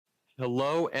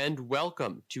Hello and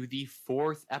welcome to the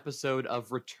fourth episode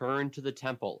of Return to the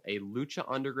Temple, a Lucha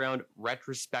Underground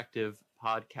retrospective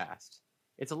podcast.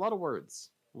 It's a lot of words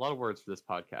for this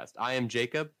podcast. I am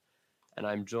Jacob, and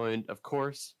I'm joined, of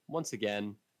course, once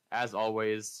again, as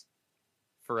always,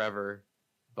 forever,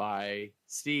 by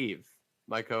Steve,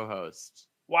 my co-host.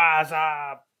 What's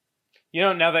up? You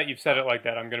know, now that you've said it like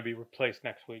that, I'm going to be replaced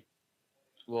next week.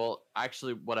 Well,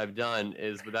 actually, what I've done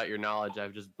is, without your knowledge,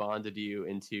 I've just bonded you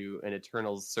into an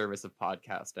eternal service of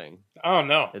podcasting. Oh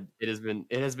no! It has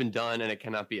been done, and it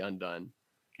cannot be undone.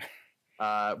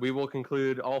 We will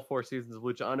conclude all 4 seasons of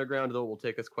Lucha Underground, though it will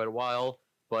take us quite a while.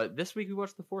 But this week we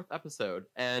watched the 4th episode,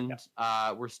 and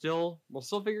we're still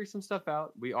figuring some stuff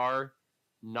out. We are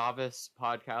novice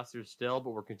podcasters still, but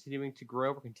we're continuing to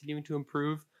grow. We're continuing to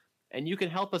improve, and you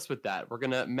can help us with that. We're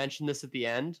gonna mention this at the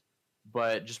end.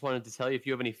 But just wanted to tell you, if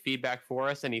you have any feedback for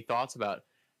us, any thoughts about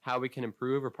how we can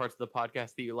improve or parts of the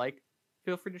podcast that you like,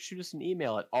 feel free to shoot us an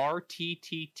email at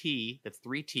rttt, that's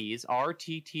 3 T's,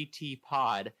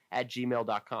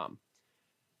 rtttpod@gmail.com.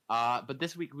 But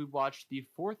this week we watched the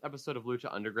 4th episode of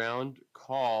Lucha Underground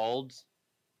called,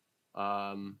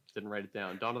 didn't write it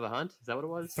down, Dawn of the Hunt? Is that what it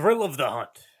was? Thrill of the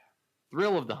Hunt.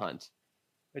 Thrill of the Hunt.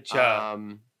 Which,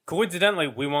 coincidentally,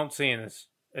 we won't see in this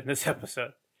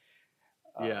episode.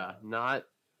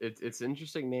 It's an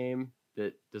interesting name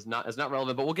that is not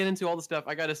relevant, but we'll get into all the stuff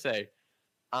I gotta say.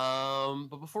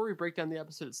 But before we break down the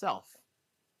episode itself,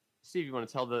 Steve, you want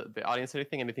to tell the audience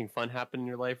anything fun happened in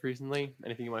your life recently?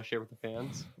 Anything you want to share with the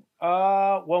fans?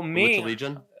 Lucha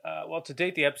Legion? To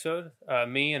date the episode,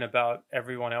 me and about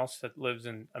everyone else that lives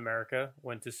in America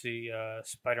went to see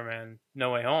Spider-Man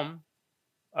No Way Home.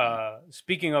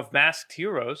 Speaking of masked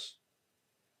heroes,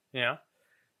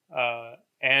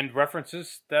 and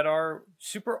references that are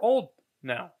super old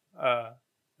now.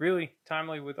 Really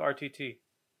timely with RTT.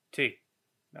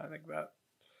 Now I think about it.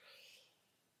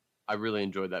 I really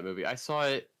enjoyed that movie. I saw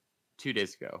it 2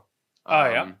 days ago.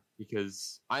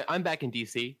 Because I'm back in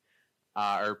DC,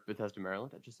 or Bethesda,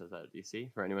 Maryland. It just says that at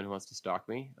DC. For anyone who wants to stalk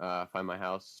me, find my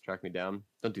house, track me down.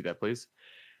 Don't do that, please.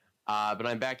 But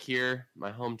I'm back here,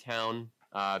 my hometown,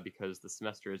 because the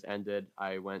semester has ended.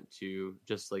 I went to,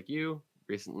 just like you,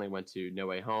 recently went to No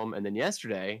Way Home, and then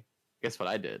yesterday, guess what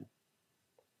I did?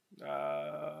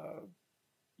 You're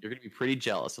going to be pretty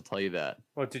jealous, I'll tell you that.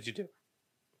 What did you do?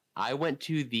 I went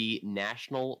to the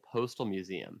National Postal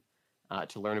Museum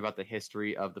to learn about the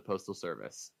history of the Postal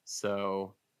Service.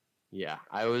 So, yeah,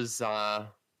 I was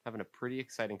having a pretty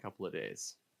exciting couple of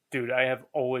days. Dude, I have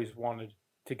always wanted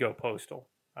to go postal.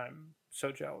 I'm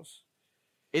so jealous.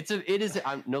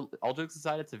 All jokes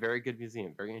aside, it's a very good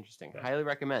museum, very interesting. Yeah. Highly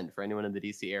recommend for anyone in the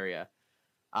DC area.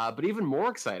 But even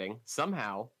more exciting,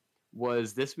 somehow,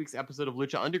 was this week's episode of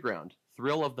Lucha Underground,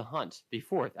 Thrill of the Hunt, the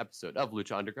 4th episode of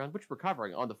Lucha Underground, which we're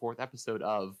covering on the 4th episode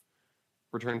of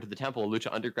Return to the Temple, a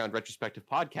Lucha Underground retrospective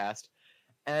podcast.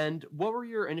 And what were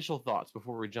your initial thoughts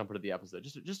before we jump into the episode?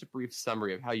 Just a brief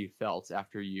summary of how you felt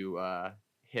after you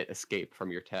hit escape from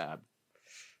your tab.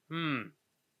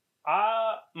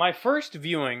 My first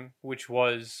viewing, which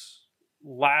was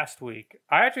last week,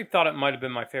 I actually thought it might have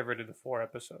been my favorite of the 4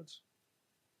 episodes.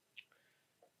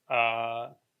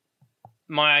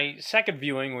 My second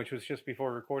viewing, which was just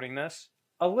before recording this,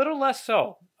 a little less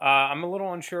so. I'm a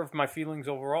little unsure of my feelings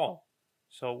overall.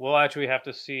 So we'll actually have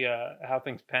to see how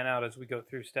things pan out as we go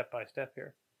through step by step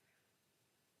here.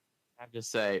 I have to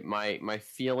say, my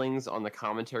feelings on the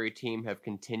commentary team have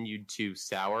continued to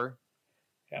sour.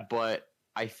 Yeah. But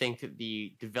I think that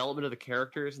the development of the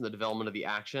characters and the development of the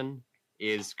action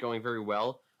is going very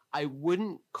well. I would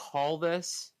call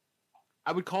this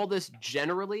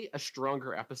generally a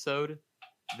stronger episode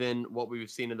than what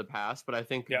we've seen in the past, but I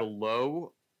think the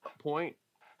low point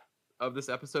of this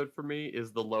episode for me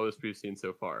is the lowest we've seen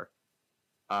so far.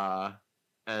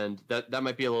 And that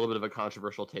might be a little bit of a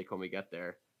controversial take when we get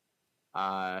there.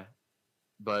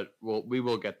 But we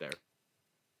will get there.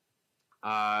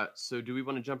 So do we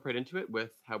want to jump right into it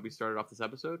with how we started off this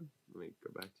episode? Let me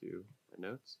go back to my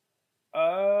notes.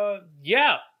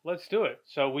 Yeah, let's do it.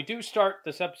 So we do start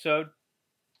this episode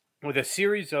with a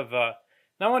series of, now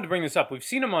I wanted to bring this up. We've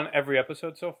seen them on every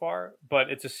episode so far, but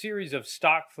it's a series of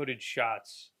stock footage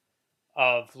shots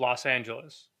of Los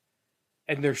Angeles.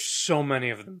 And there's so many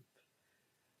of them.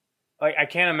 Like, I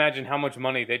can't imagine how much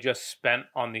money they just spent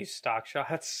on these stock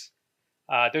shots.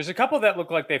 There's a couple that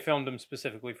look like they filmed them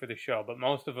specifically for the show, but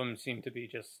most of them seem to be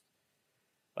just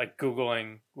like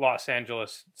Googling Los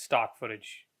Angeles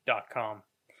stockfootage.com.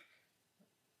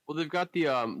 Well, they've got the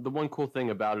one cool thing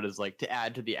about it is, like, to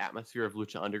add to the atmosphere of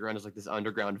Lucha Underground is like this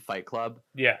underground fight club.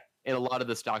 Yeah. In a lot of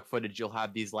the stock footage, you'll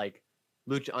have these like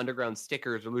Lucha Underground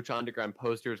stickers or Lucha Underground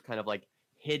posters kind of like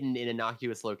hidden in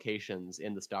innocuous locations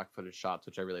in the stock footage shots,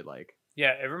 which I really like.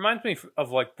 Yeah, it reminds me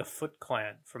of like the Foot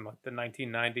Clan from like the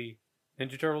 1990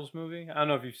 Ninja Turtles movie. I don't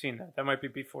know if you've seen that. That might be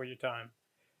before your time.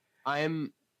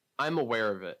 I'm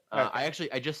aware of it. Okay.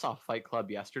 I just saw Fight Club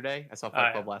yesterday. I saw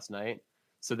Fight Club last night.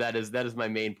 So that is my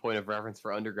main point of reference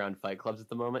for underground fight clubs at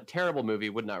the moment. Terrible movie,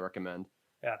 would not recommend.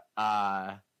 Yeah.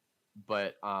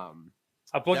 But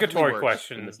obligatory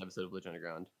question in this episode of Lucha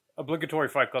Underground. Obligatory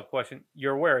Fight Club question.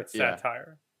 You're aware it's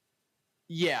satire?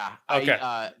 Yeah.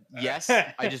 Okay. Yes.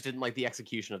 I just didn't like the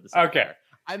execution of the satire. Okay.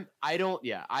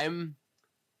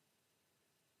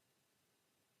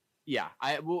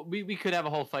 We could have a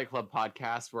whole Fight Club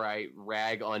podcast where I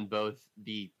rag on both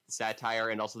the satire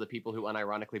and also the people who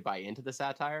unironically buy into the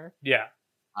satire. Yeah.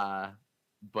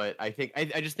 But I think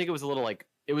I just think it was a little like,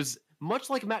 it was much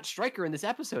like Matt Stryker in this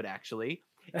episode. Actually,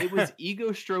 it was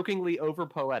ego-strokingly over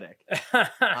poetic.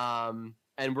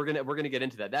 And we're gonna get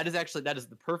into that. That is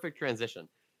the perfect transition.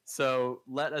 So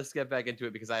let us get back into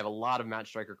it because I have a lot of Matt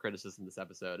Stryker criticism this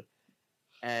episode.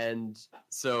 And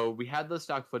so we had the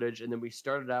stock footage, and then we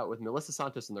started out with Melissa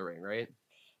Santos in the ring, right?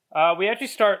 We actually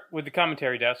start with the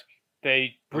commentary desk.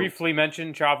 They briefly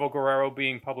mention Chavo Guerrero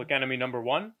being public enemy number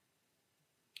 1.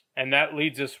 And that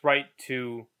leads us right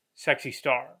to Sexy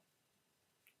Star,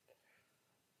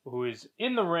 who is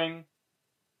in the ring.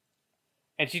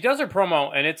 And she does her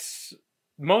promo, and it's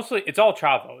all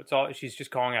Chavo. She's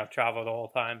just calling out Chavo the whole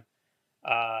time.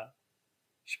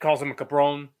 She calls him a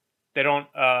cabron. They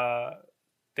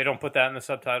don't put that in the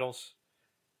subtitles.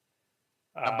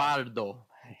 Cabaldo.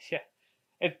 Yeah.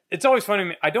 It's always funny to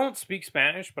me. I don't speak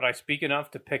Spanish, but I speak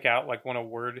enough to pick out like when a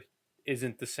word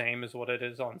isn't the same as what it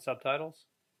is on subtitles.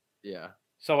 Yeah.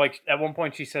 So like at one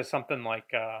point she says something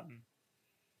like,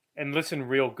 and listen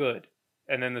real good.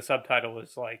 And then the subtitle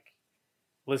is like,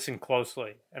 listen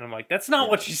closely. And I'm like, that's not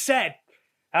what she said.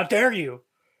 How dare you?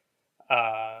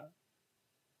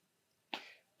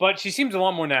 But she seems a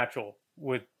lot more natural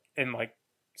in like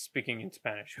speaking in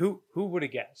Spanish. Who would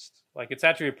have guessed? Like it's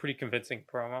actually a pretty convincing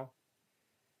promo.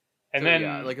 And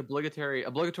then like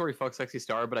obligatory fuck Sexy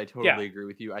Star, but I totally agree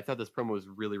with you. I thought this promo was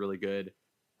really, really good.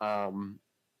 Her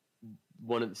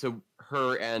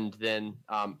and then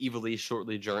Ivelisse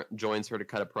shortly joins her to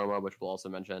cut a promo, which we'll also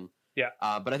mention. Yeah.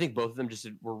 But I think both of them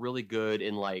were really good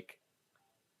in like.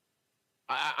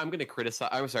 I'm going to criticize.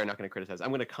 I'm sorry, not going to criticize. I'm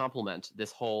going to compliment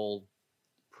this whole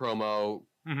promo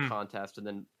contest and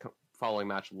then following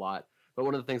match a lot. But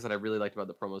one of the things that I really liked about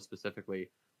the promo specifically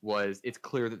was it's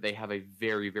clear that they have a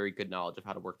very, very good knowledge of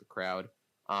how to work the crowd,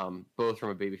 both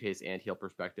from a babyface and heel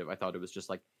perspective. I thought it was just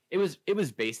like it was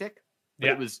basic, but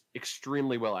it was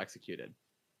extremely well executed.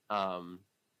 So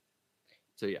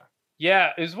yeah. Yeah,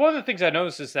 it was one of the things I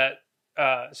noticed is that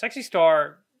Sexy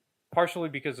Star, partially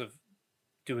because of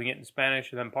doing it in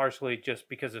Spanish, and then partially just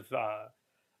because of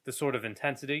the sort of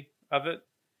intensity of it,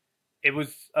 it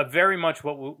was very much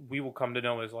what we will come to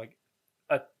know as like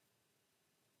a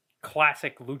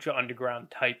classic Lucha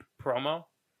Underground type promo.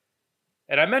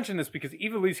 And I mention this because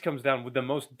Ivelisse comes down with the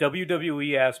most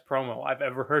WWE-ass promo I've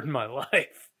ever heard in my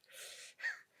life.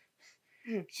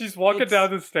 She's walking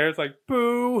down the stairs like,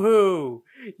 boo-hoo,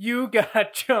 you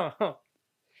got jumped.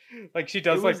 Like she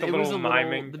does like the little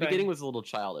miming. The beginning was a little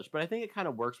childish, but I think it kind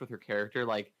of works with her character.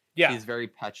 Like she's very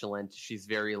petulant. She's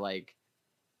very like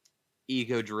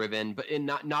ego-driven, but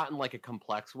not in like a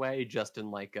complex way, just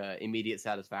in like a immediate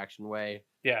satisfaction way.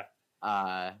 Yeah.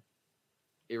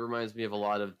 It reminds me of a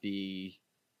lot of the.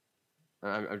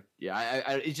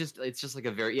 It's just like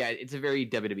it's a very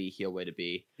WWE heel way to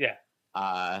be. Yeah.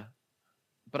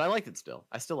 But I liked it still.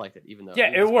 I still liked it, even though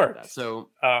it worked. So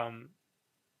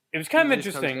it was kind of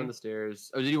interesting. Comes down the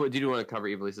stairs. Oh, did you want to cover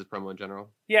Ivelisse's promo in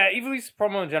general? Yeah, Ivelisse's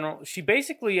promo in general. She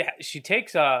basically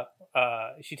takes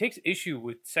issue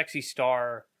with Sexy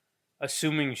Star,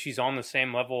 assuming she's on the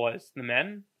same level as the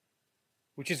men,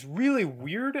 which is really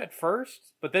weird at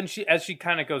first. But then as she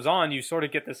kind of goes on, you sort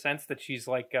of get the sense that she's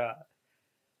like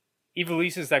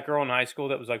Ivelisse is that girl in high school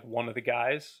that was like one of the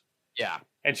guys. Yeah.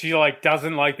 And she like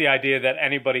doesn't like the idea that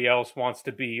anybody else wants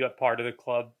to be a part of the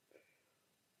club.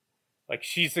 Like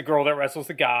she's the girl that wrestles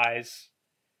the guys.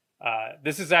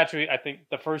 This is actually, I think,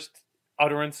 the first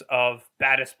utterance of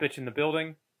baddest bitch in the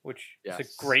building, which is a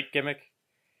great gimmick.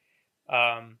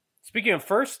 Speaking of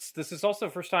firsts, this is also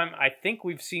the first time I think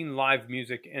we've seen live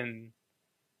music in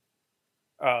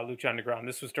Lucha Underground.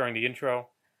 This was during the intro.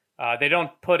 They don't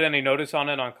put any notice on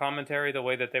it on commentary the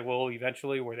way that they will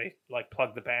eventually, where they like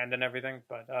plug the band and everything.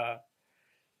 But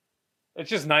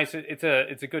it's just nice. It's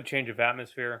a good change of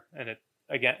atmosphere, and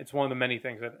it's one of the many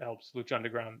things that helps Lucha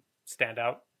Underground stand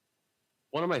out.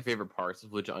 One of my favorite parts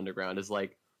of Lucha Underground is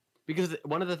like, because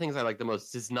one of the things I like the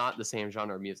most is not the same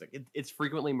genre of music. It's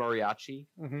frequently mariachi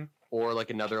or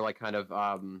like another like kind of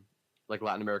like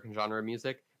Latin American genre of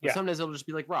music. But sometimes it'll just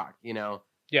be like rock, you know?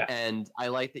 Yeah. And I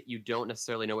like that you don't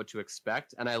necessarily know what to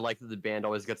expect. And I like that the band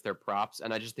always gets their props.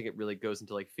 And I just think it really goes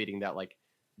into like feeding that like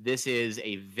this is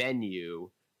a venue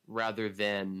rather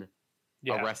than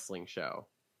a wrestling show,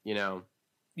 you know?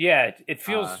 Yeah, it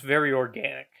feels very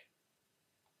organic.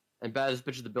 And Baddest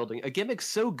Bitch of the Building, a gimmick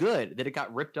so good that it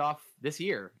got ripped off this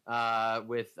year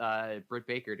with Britt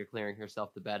Baker declaring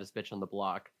herself the baddest bitch on the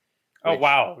block. Oh,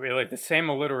 wow. Really? The same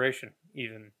alliteration,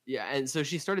 even. Yeah, and so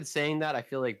she started saying that, I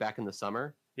feel like, back in the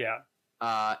summer. Yeah.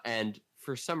 And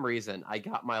for some reason, I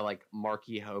got my, like,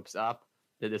 marquee hopes up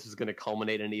that this was going to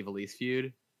culminate in an Ivelisse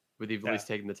feud, with Ivelisse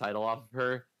taking the title off of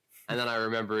her. And then I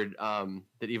remembered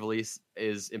that Ivelisse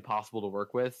is impossible to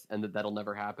work with, and that'll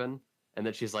never happen. And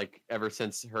that she's like, ever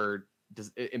since her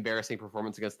embarrassing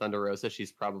performance against Thunder Rosa,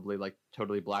 she's probably like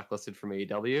totally blacklisted from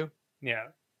AEW. Yeah.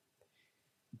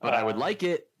 But I would like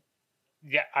it.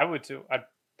 Yeah, I would too. I'd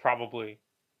probably,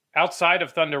 outside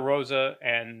of Thunder Rosa,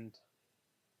 and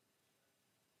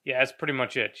yeah, that's pretty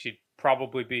much it. She'd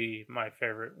probably be my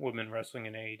favorite woman wrestling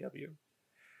in AEW.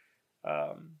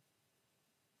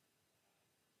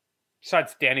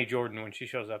 Besides Danny Jordan when she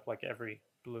shows up like every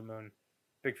blue moon.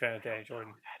 Big fan of Danny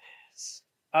Jordan.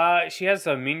 She has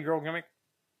a Mean Girl gimmick.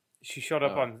 She showed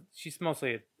up on. She's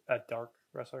mostly a dark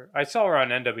wrestler. I saw her on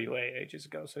NWA ages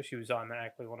ago, so she was on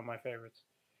actually one of my favorites.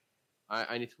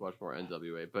 I need to watch more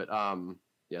NWA, but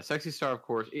yeah, Sexy Star, of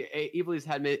course.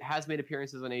 Ivelisse has made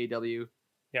appearances on AEW.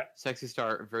 Yeah, Sexy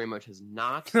Star very much has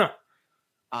not.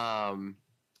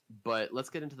 But let's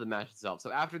get into the match itself.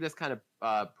 So after this kind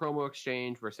of promo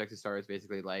exchange, where Sexy Star is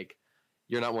basically like,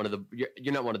 you're not one of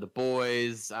the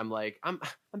boys. I'm like, I'm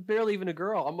barely even a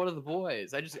girl. I'm one of the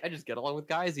boys. I just get along with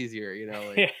guys easier, you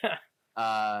know.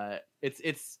 Like,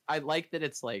 it's I like that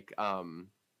it's like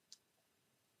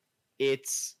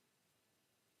it's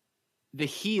the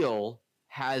heel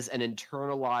has an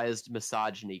internalized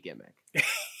misogyny gimmick,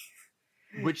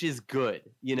 which is good,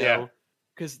 you know,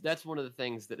 because that's one of the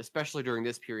things that, especially during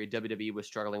this period, WWE was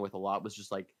struggling with a lot. Was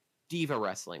just like diva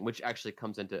wrestling, which actually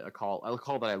comes into a call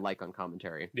that I like on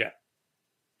commentary. Yeah.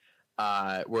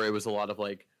 Where it was a lot of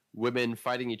like women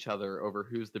fighting each other over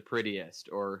who's the prettiest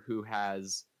or who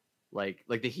has like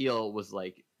the heel was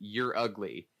like, you're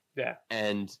ugly. Yeah.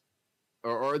 And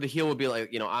or the heel would be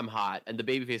like, you know, I'm hot, and the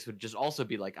babyface would just also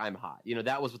be like, I'm hot. You know,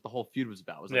 that was what the whole feud was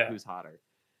about. Was like who's hotter.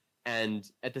 And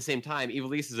at the same time,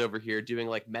 Ivelisse is over here doing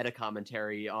like meta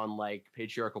commentary on like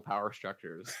patriarchal power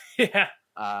structures. Yeah.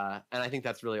 And I think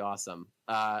that's really awesome.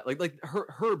 Like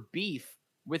her beef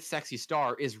with Sexy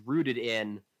Star is rooted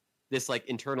in this like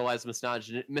internalized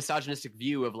misogynistic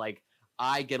view of like,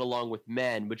 I get along with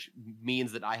men, which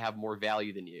means that I have more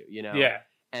value than you, you know? Yeah.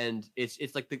 And it's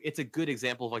like it's a good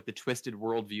example of like the twisted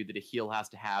worldview that a heel has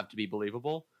to have to be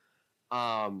believable.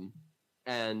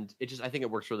 And it just, I think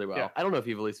it works really well. Yeah. I don't know if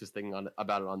Ivelisse was thinking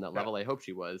about it on that level. I hope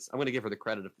she was. I'm going to give her the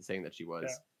credit of saying that she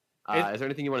was. Yeah. Is there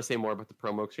anything you want to say more about the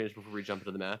promo exchange before we jump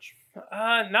into the match?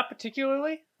 Not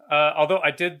particularly. Although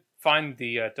I did find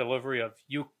the delivery of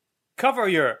 "you cover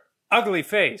your ugly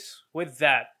face with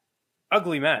that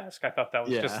ugly mask." I thought that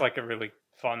was just like a really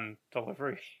fun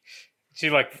delivery. She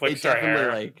like flips her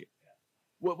hair. Like,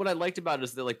 what I liked about it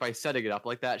is that like by setting it up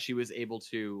like that, she was able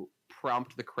to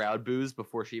prompt the crowd boos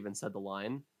before she even said the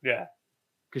line. Yeah.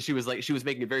 Because she was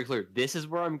making it very clear, this is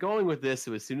where I'm going with this.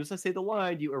 So as soon as I say the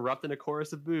line, you erupt in a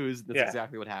chorus of boos. That's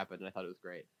exactly what happened. And I thought it was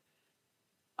great.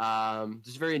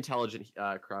 Just very intelligent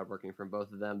crowd working from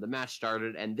both of them. The match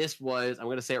started, and this was, I'm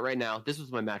going to say it right now, this was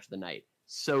my match of the night.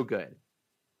 So good.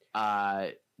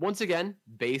 Once again,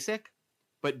 basic,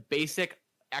 but basic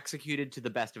executed to the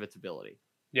best of its ability.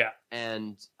 Yeah.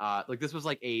 And like this was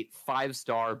like a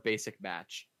 5-star basic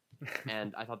match.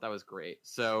 And I thought that was great.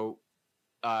 So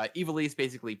Ivelisse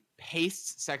basically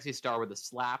pastes Sexy Star with a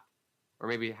slap, or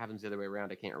maybe it happens the other way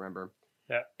around. I can't remember.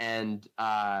 Yeah. And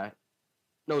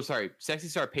Sexy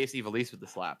Star pastes Ivelisse with the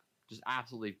slap, just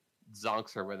absolutely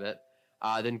zonks her with it.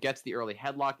 Then gets the early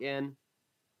headlock in.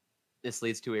 This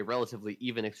leads to a relatively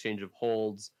even exchange of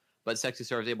holds, but Sexy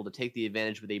Star is able to take the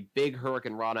advantage with a big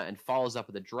Hurricane Rana and follows up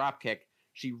with a drop kick.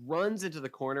 She runs into the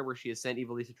corner where she has sent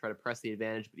Ivelisse to try to press the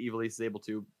advantage, but Ivelisse is able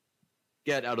to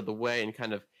get out of the way and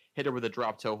kind of hit her with a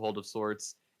drop toe hold of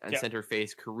sorts and send her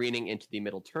face careening into the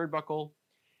middle turnbuckle.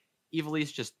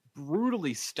 Ivelisse just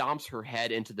brutally stomps her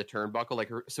head into the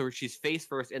turnbuckle, so she's face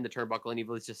first in the turnbuckle, and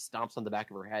Ivelisse just stomps on the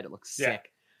back of her head. It looks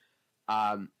sick.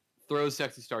 Throws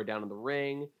Sexy Star down in the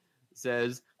ring,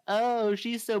 says, oh,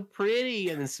 she's so pretty,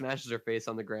 and then smashes her face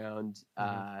on the ground.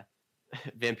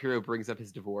 Vampiro brings up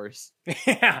his divorce.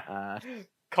 Yeah.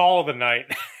 Call of the night.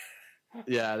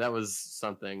 Yeah, that was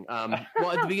something.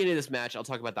 Well, at the beginning of this match, I'll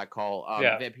talk about that call.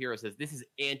 Vampiro says this is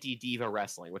anti-diva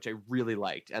wrestling, which I really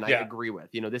liked, and I agree with.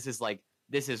 This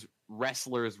is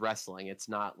wrestlers wrestling. It's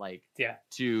not like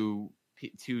two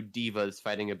divas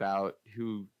fighting about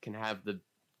who can have the,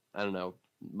 I don't know,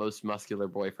 most muscular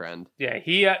boyfriend. Yeah,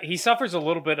 he suffers a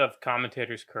little bit of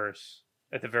commentator's curse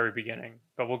at the very beginning,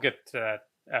 but we'll get to that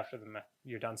after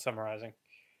you're done summarizing.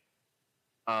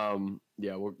 We'll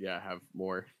have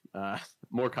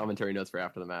more commentary notes for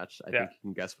after the match. I think you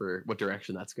can guess for what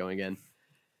direction that's going in.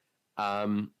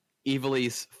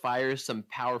 Ivelisse fires some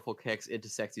powerful kicks into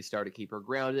Sexy Star to keep her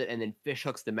grounded, and then fish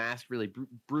hooks the mask really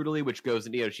brutally, which goes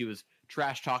into, she was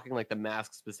trash talking like the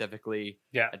mask specifically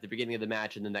at the beginning of the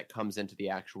match, and then that comes into the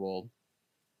actual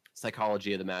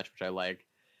psychology of the match, which I like.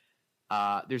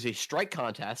 There's a strike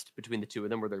contest between the two of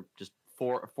them where they're just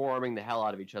forearming the hell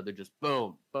out of each other, just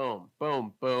boom, boom,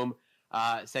 boom, boom.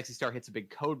 Sexy Star hits a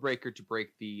big code breaker to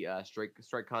break the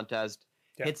strike contest.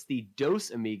 Hits the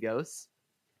Dos Amigos.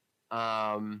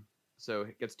 So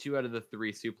it gets 2 out of the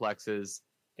 3 suplexes.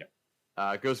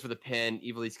 Goes for the pin.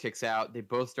 Ivelisse kicks out. They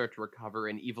both start to recover,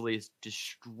 and Ivelisse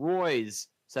destroys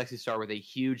Sexy Star with a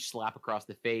huge slap across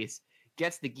the face.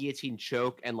 Gets the guillotine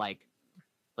choke and like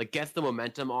gets the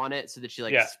momentum on it, so that she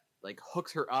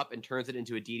hooks her up and turns it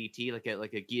into a DDT,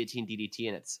 like a guillotine DDT,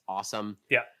 and it's awesome.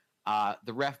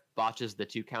 The ref botches the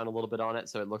 2 count a little bit on it,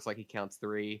 so it looks like he counts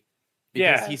 3.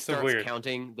 Because he starts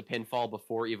counting the pinfall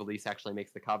before Ivelisse actually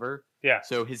makes the cover.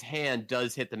 So his hand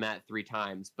does hit the mat 3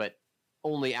 times, but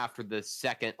only after the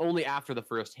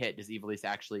first hit does Ivelisse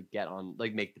actually get on,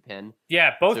 make the pin.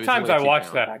 Yeah, both times I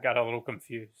watched that, I got a little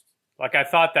confused. I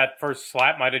thought that first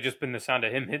slap might have just been the sound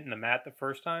of him hitting the mat the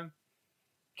first time.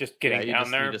 Just getting down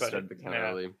there. But started the count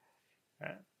early.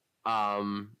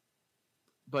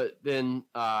 But then,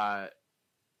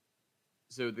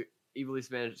 so the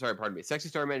Ivelisse Sexy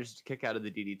Star manages to kick out of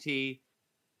the DDT.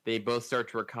 They both start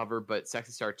to recover, but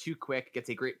Sexy Star too quick, gets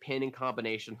a great pinning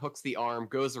combination, hooks the arm,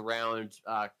 goes around,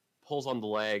 pulls on the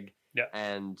leg,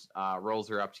 and rolls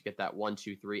her up to get that 1,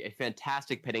 2, 3. A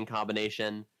fantastic pinning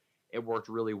combination. It worked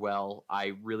really well.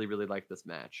 I really, really liked this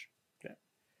match.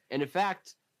 And in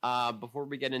fact, before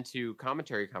we get into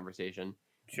commentary conversation,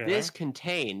 this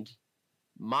contained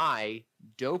my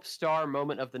Dope Star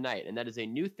moment of the night, and that is a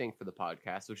new thing for the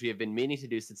podcast, which we have been meaning to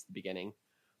do since the beginning.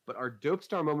 But our Dope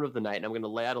Star moment of the night, and I'm going to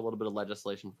lay out a little bit of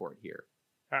legislation for it here,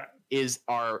 is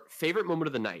our favorite moment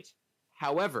of the night.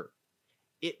 However,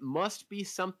 it must be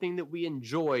something that we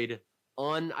enjoyed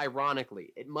unironically.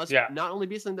 It must not only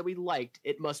be something that we liked,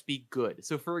 it must be good.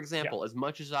 So, for example, as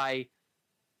much as I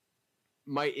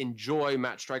might enjoy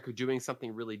Matt Stryker doing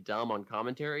something really dumb on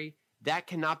commentary, that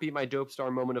cannot be my Dope Star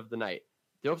moment of the night.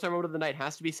 Dope Star moment of the night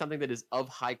has to be something that is of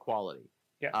high quality.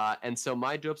 And so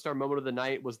my Dope Star moment of the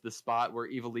night was the spot where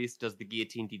Ivelisse does the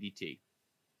guillotine DDT.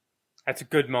 That's a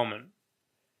good moment.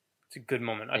 It's a good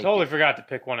moment. I totally forgot to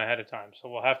pick one ahead of time, so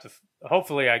we'll have to.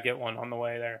 Hopefully, I get one on the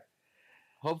way there.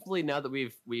 Hopefully, now that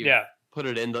we've put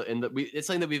it it's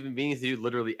something that we've been meaning to do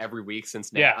literally every week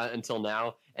since now until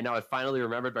now, and now I finally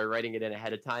remembered by writing it in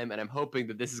ahead of time, and I'm hoping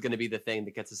that this is going to be the thing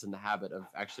that gets us in the habit of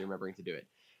actually remembering to do it.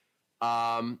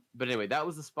 But anyway, that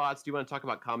was the spots. Do you want to talk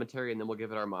about commentary, and then we'll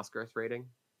give it our Moscars rating?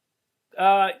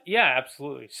 Yeah,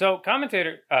 absolutely. So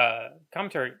commentary,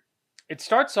 it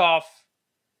starts off,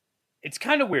 it's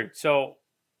kind of weird. So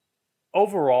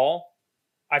overall,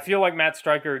 I feel like Matt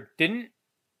Stryker didn't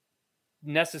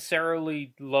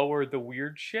necessarily lower the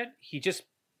weird shit.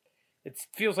 It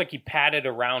feels like he padded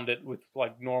around it with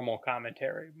normal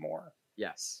commentary more.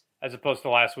 Yes. As opposed to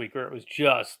last week where it was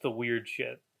just the weird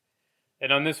shit.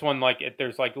 And on this one,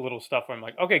 there's little stuff where I'm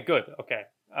like, okay, good, okay.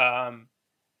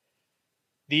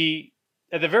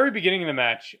 At the very beginning of the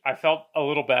match, I felt a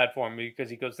little bad for him because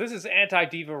he goes, "This is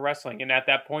anti-diva wrestling," and at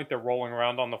that point, they're rolling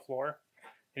around on the floor,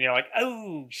 and you're like,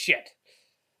 "Oh shit!"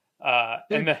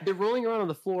 They're rolling around on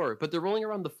the floor, but they're rolling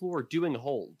around the floor doing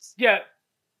holds. Yeah,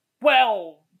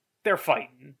 well, they're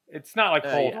fighting. It's not like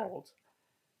holds.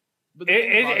 But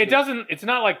it doesn't. It's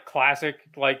not like classic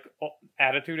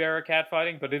Attitude Era cat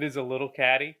fighting, but it is a little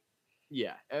catty.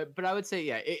 Yeah, but I would say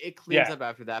it cleans up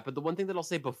after that. But the one thing that I'll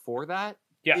say before that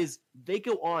is they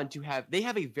go on to have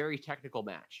a very technical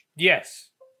match.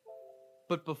 Yes,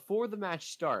 but before the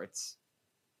match starts,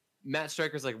 Matt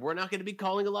Stryker's like, "We're not going to be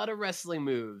calling a lot of wrestling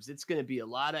moves. It's going to be a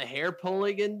lot of hair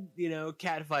pulling and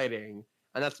cat fighting."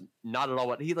 And that's not at all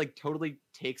what he totally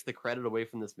takes the credit away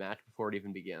from this match before it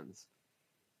even begins.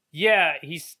 Yeah,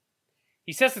 he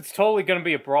says it's totally going to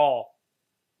be a brawl,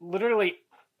 literally,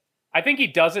 I think he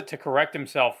does it to correct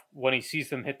himself when he sees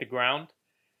them hit the ground.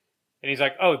 And he's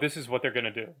like, oh, this is what they're going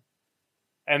to do.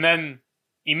 And then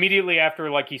immediately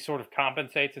after, like, he sort of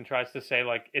compensates and tries to say,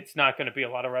 like, it's not going to be a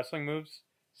lot of wrestling moves,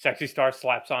 Sexy Star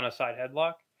slaps on a side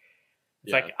headlock.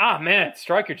 It's like, man,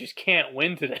 Stryker just can't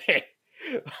win today.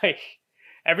 Like,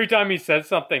 every time he says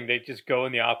something, they just go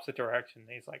in the opposite direction.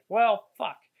 And he's like, well,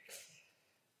 fuck.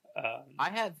 I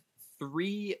have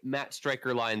 3 Matt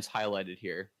Stryker lines highlighted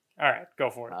here. All right, go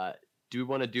for it. Do we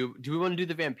want to do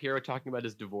the Vampiro talking about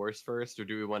his divorce first, or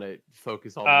do we want to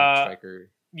focus on Matt Stryker?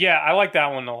 Yeah, I like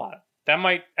that one a lot. That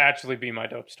might actually be my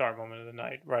dope star moment of the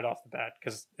night right off the bat,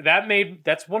 because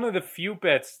that's one of the few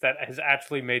bits that has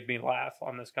actually made me laugh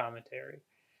on this commentary.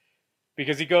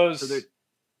 Because he goes,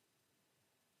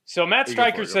 so Matt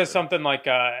Stryker says something like,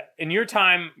 in your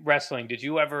time wrestling, did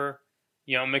you ever,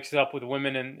 mix it up with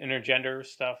women and intergender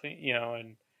stuff,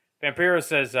 and Vampiro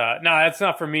says, no, that's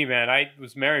not for me, man. I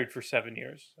was married for 7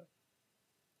 years.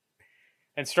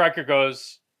 And Stryker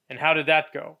goes, and how did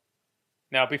that go?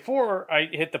 Now, before I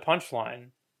hit the punchline,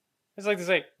 I'd like to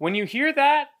say, when you hear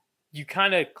that, you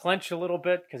kind of clench a little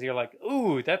bit because you're like,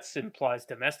 ooh, that implies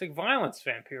domestic violence,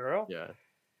 Vampiro. Yeah.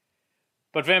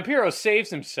 But Vampiro saves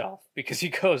himself because he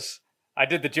goes, I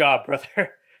did the job,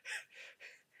 brother.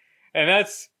 And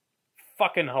that's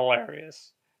fucking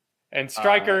hilarious. And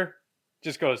Stryker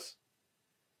just goes,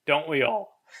 don't we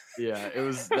all? Yeah,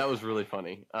 that was really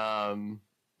funny.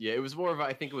 Yeah, it was more of a,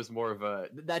 I think it was more of a,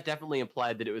 that definitely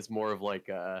implied that it was more of like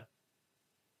a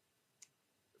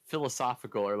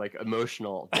philosophical or like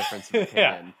emotional difference of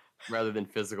opinion rather than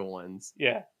physical ones.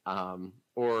 Yeah.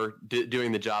 Or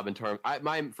doing the job in terms,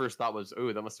 my first thought was,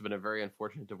 oh, that must have been a very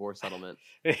unfortunate divorce settlement.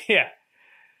 Yeah.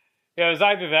 Yeah, it was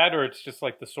either that or it's just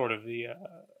like the sort of the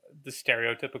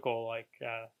stereotypical, like,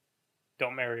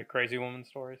 don't marry a crazy woman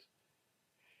stories.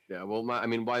 Yeah, well,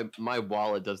 my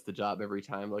wallet does the job every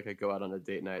time. Like I go out on a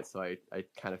date night, so I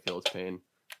kind of feel its pain.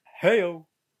 Heyo.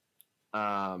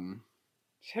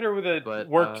 Just hit her with a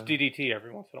worked DDT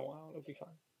every once in a while. It'll be fine.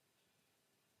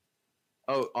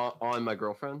 Oh, on my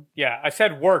girlfriend? Yeah, I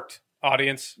said worked,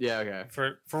 audience. Yeah, okay.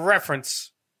 For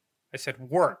reference, I said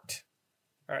worked.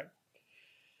 All right.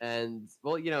 And,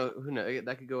 well, who knows?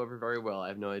 That could go over very well. I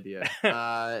have no idea.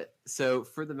 So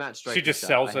for the Matt Stryker she just stuff,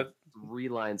 sells I it. have 3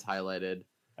 lines highlighted.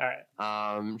 All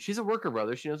right. She's a worker,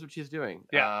 brother. She knows what she's doing.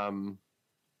 Yeah.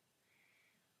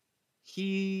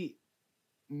 He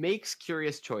makes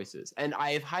curious choices, and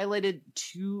I have highlighted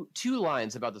two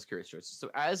lines about those curious choices. So,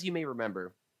 as you may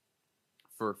remember,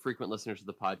 for frequent listeners of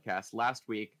the podcast, last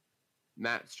week,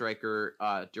 Matt Stryker,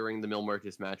 during the Mil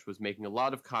Muertes match, was making a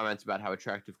lot of comments about how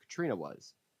attractive Katrina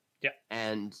was. Yeah.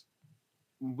 And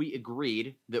we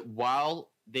agreed that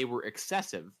while they were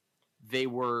excessive, they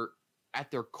were at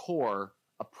their core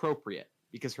appropriate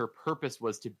because her purpose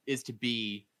is to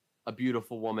be a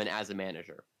beautiful woman as a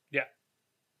manager. Yeah.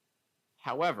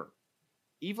 However,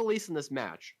 Ivelisse in this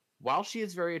match, while she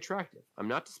is very attractive, I'm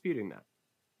not disputing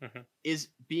that, is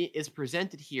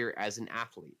presented here as an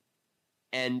athlete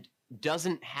and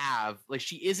doesn't have, like,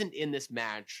 she isn't in this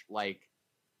match like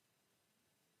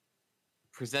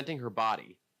presenting her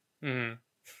body. Mm-hmm.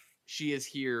 She is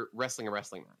here wrestling a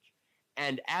wrestling match.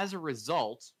 And as a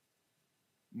result,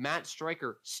 Matt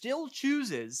Stryker still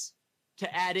chooses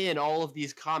to add in all of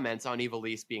these comments on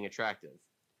Ivelisse being attractive,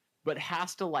 but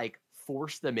has to, like,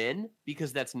 force them in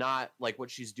because that's not, like, what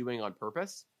she's doing on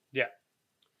purpose. Yeah.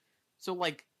 So,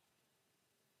 like,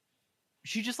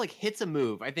 she just, like, hits a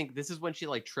move. I think this is when she,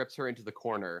 like, trips her into the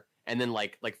corner and then,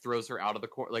 like throws her out of the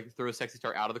corner, like, throws Sexy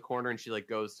Star out of the corner, and she, like,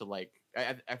 goes to, like,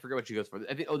 I forget what she goes for.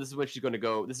 I think, this is when she's going to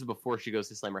go, this is before she goes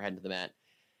to slam her head into the mat.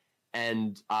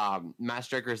 And Matt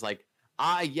Stryker is like,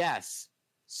 yes,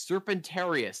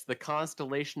 Serpentarius, the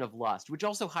constellation of lust, which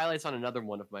also highlights on another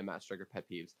one of my Matt Stryker pet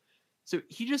peeves. So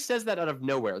he just says that out of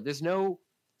nowhere. There's no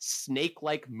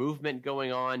snake-like movement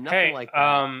going on, nothing like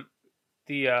that.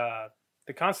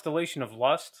 The constellation of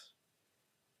lust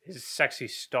is Sexy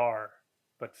Star,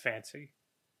 but fancy.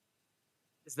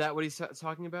 Is that what he's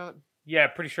talking about? Yeah,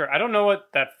 pretty sure. I don't know what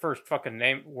that first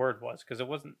fucking word was, because it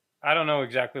wasn't... I don't know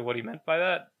exactly what he meant by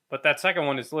that, but that second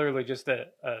one is literally just a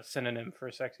synonym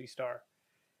for Sexy Star.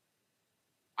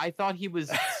 I thought he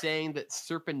was saying that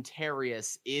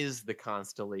Serpentarius is the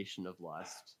constellation of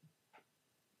lust.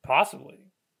 Possibly.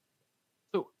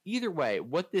 So either way,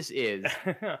 what this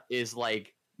is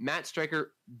like Matt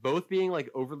Stryker both being like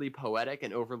overly poetic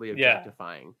and overly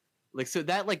objectifying. Yeah. Like, so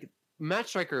that, like, Matt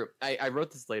Stryker, I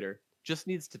wrote this later, just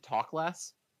needs to talk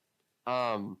less.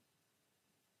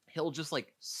 He'll just,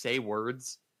 like, say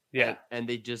words. Yeah. And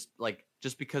they just, like,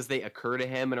 just because they occur to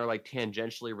him and are like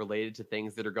tangentially related to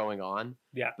things that are going on.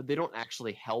 Yeah. But they don't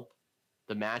actually help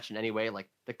the match in any way. Like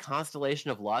the constellation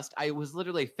of lust, I was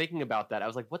literally thinking about that. I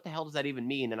was like, what the hell does that even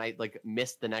mean? And I like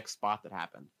missed the next spot that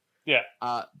happened. Yeah.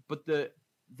 But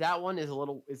that one is a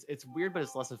little, it's weird, but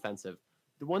it's less offensive.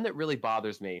 The one that really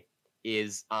bothers me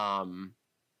is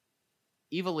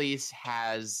Ivelisse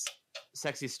has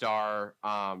Sexy Star.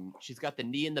 She's got the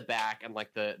knee in the back and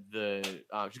like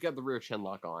she's got the rear chin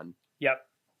lock on. Yep.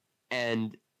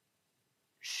 And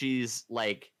she's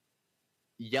like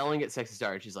yelling at Sexy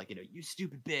Star, and she's like, you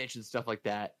stupid bitch, and stuff like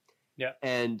that. Yeah.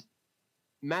 And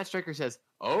Matt Striker says,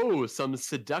 "Oh, some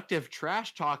seductive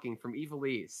trash talking from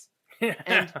Ivelisse."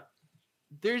 And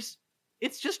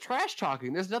it's just trash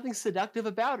talking. There's nothing seductive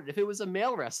about it. If it was a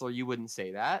male wrestler, you wouldn't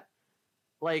say that.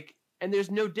 Like, and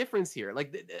there's no difference here.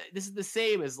 Like, this is the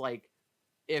same as like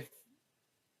if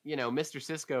Mr.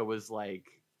 Cisco was like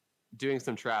doing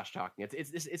some trash talking.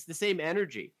 It's the same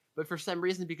energy, but for some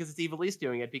reason, because it's Ivelisse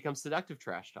doing it, becomes seductive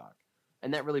trash talk,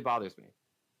 and that really bothers me.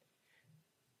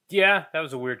 Yeah, that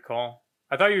was a weird call.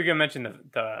 I thought you were gonna mention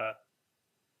the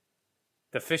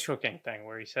fish hooking thing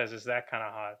where he says, "Is that kind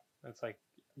of hot?" It's like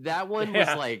that one was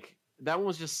like that one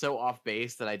was just so off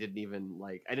base that I didn't even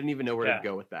know where to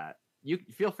go with that. You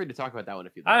feel free to talk about that one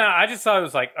if you'd like. I just thought it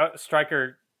was like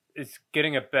Stryker is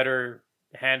getting a better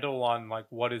handle on like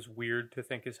what is weird to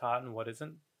think is hot and what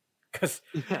isn't. Because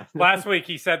last week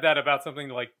he said that about something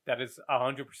like that is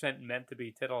 100% meant to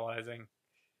be titillizing.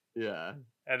 Yeah.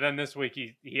 And then this week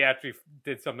he actually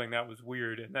did something that was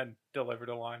weird and then delivered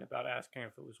a line about asking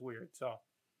if it was weird. So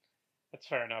that's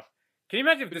fair enough. Can you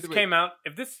imagine if this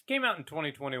came out in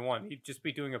 2021, he'd just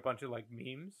be doing a bunch of like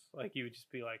memes? Like he would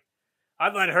just be like,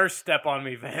 "I'd let her step on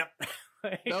me, vamp."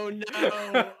 Like... Oh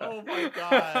no! Oh my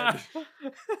god!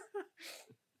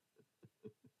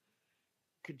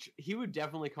 He would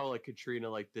definitely call it Katrina,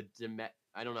 like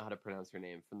I don't know how to pronounce her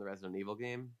name from the Resident Evil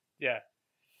game. Yeah.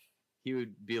 He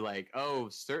would be like, "Oh,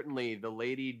 certainly the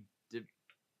lady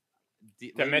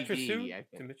Dimitrescu, I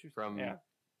think, from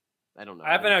I don't know.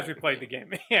 I haven't actually played the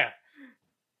game. Yeah.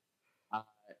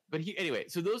 But anyway,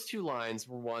 so those two lines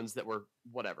were ones that were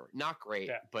whatever, not great,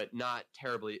 but not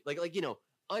terribly like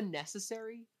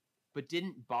unnecessary, but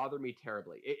didn't bother me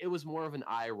terribly. It was more of an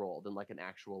eye roll than like an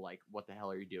actual like, what the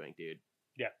hell are you doing, dude?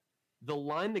 Yeah. The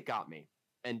line that got me,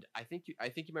 and I think you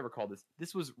might recall this.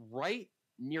 This was right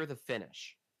near the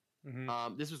finish.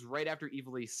 Mm-hmm. This was right after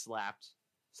Ivelisse slapped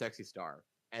Sexy Star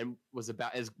and was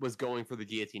going for the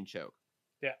guillotine choke.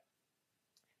 Yeah.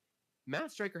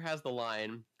 Matt Striker has the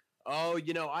line, "Oh,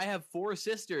 I have 4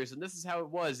 sisters, and this is how it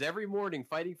was every morning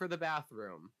fighting for the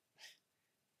bathroom."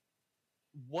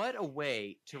 What a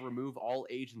way to remove all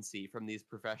agency from these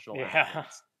professional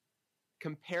athletes.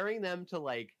 Comparing them to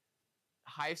like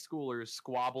high schoolers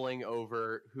squabbling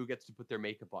over who gets to put their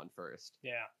makeup on first.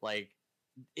 Yeah. Like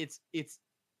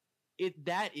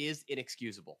that is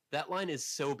inexcusable. That line is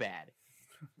so bad.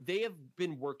 They have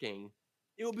been working.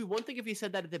 It would be one thing if he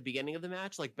said that at the beginning of the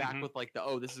match, like back with like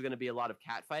this is going to be a lot of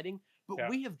cat fighting. But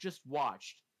we have just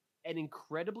watched an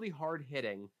incredibly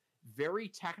hard-hitting, very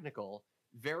technical,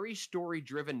 very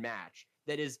story-driven match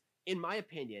that is, in my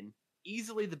opinion,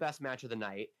 easily the best match of the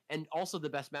night, and also the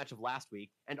best match of last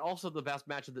week, and also the best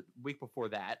match of the week before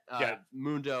that.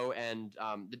 Mundo and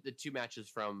the 2 matches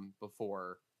from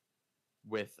before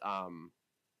with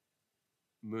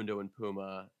Mundo and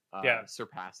Puma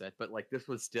surpass it. But like this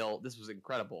was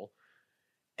incredible.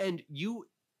 And you,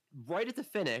 right at the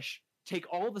finish, take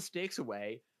all the stakes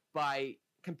away by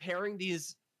comparing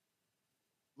these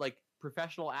like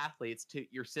professional athletes to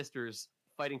your sisters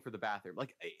fighting for the bathroom.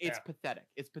 Like it's pathetic.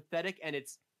 It's pathetic, and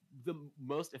it's the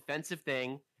most offensive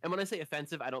thing. And when I say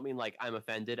offensive, I don't mean like I'm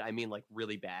offended. I mean like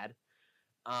really bad.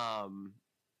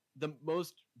 The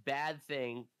most bad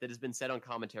thing that has been said on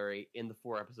commentary in the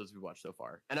 4 episodes we've watched so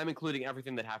far. And I'm including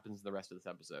everything that happens in the rest of this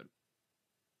episode.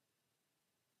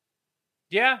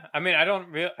 Yeah, I mean, I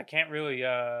can't really,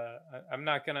 I'm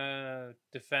not going to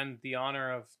defend the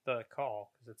honor of the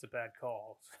call because it's a bad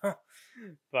call.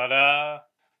 But,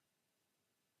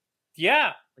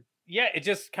 yeah, it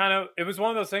just it was one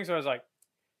of those things where I was like,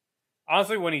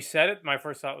 honestly, when he said it, my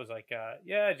first thought was like,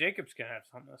 yeah, Jacob's going to have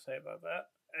something to say about that.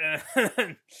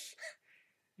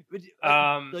 But,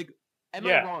 am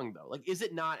I wrong though? Like, is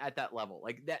it not at that level?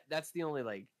 Like that's the only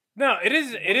like. No, it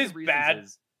is bad.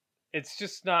 It's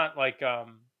just not like it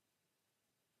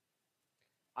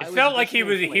felt like he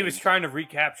was trying to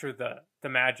recapture the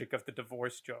magic of the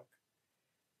divorce joke,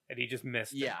 and he just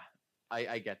missed. Yeah,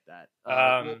 I get that.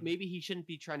 Well, maybe he shouldn't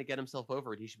be trying to get himself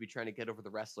over it. He should be trying to get over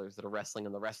the wrestlers that are wrestling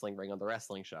in the wrestling ring on the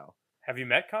wrestling show. Have you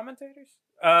met commentators?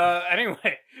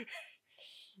 Anyway.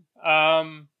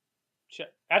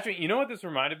 Actually, you know what this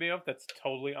reminded me of? That's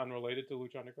totally unrelated to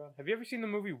Lucha Underground. Have you ever seen the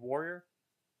movie Warrior?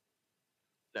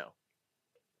 No.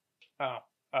 Oh.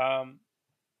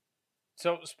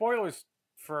 So spoilers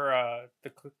for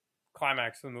the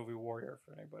climax of the movie Warrior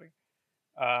for anybody.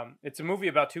 It's a movie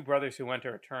about two brothers who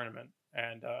enter a tournament,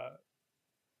 and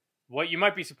what you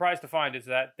might be surprised to find is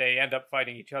that they end up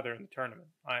fighting each other in the tournament.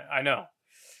 I know.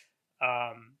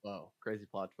 Whoa, crazy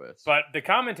plot twist. But the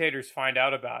commentators find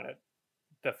out about it.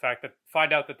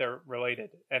 Find out that they're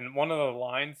related. And one of the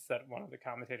lines that one of the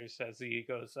commentators says, he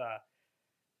goes,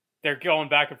 they're going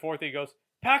back and forth. He goes,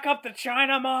 "Pack up the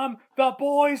China, Mom. The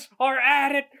boys are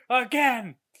at it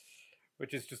again."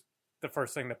 Which is just the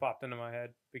first thing that popped into my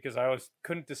head because I always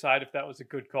couldn't decide if that was a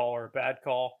good call or a bad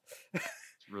call. It's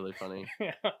really funny.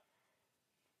 Yeah.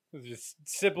 It's just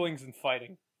siblings and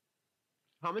fighting.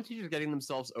 Commentators getting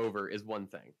themselves over is one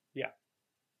thing. Yeah.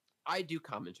 I do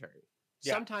commentary.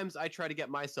 Yeah. Sometimes I try to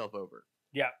get myself over.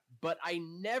 Yeah. But I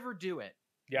never do it.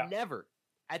 Yeah. Never.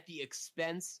 At the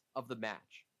expense of the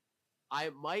match. I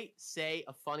might say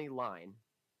a funny line,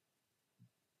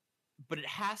 but it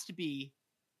has to be,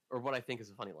 or what I think is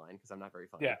a funny line, because I'm not very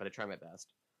funny, but I try my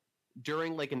best.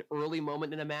 During like an early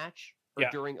moment in a match, or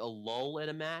during a lull in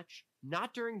a match,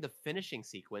 not during the finishing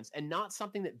sequence, and not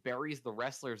something that buries the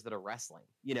wrestlers that are wrestling.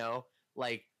 You know,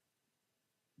 like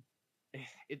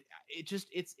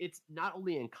it's not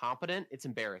only incompetent, it's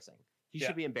embarrassing. He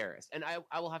should be embarrassed. And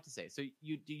I will have to say, so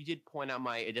you did point out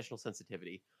my additional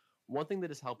sensitivity. One thing that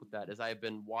has helped with that is I have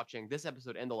been watching this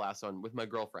episode and the last one with my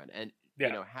girlfriend, and you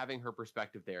know, having her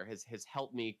perspective there has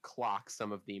helped me clock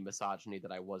some of the misogyny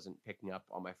that I wasn't picking up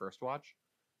on my first watch.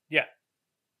 Yeah.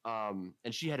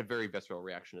 And she had a very visceral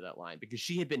reaction to that line because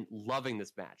she had been loving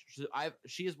this match.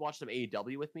 She has watched some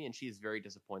AEW with me, and she is very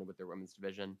disappointed with their women's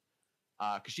division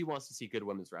because she wants to see good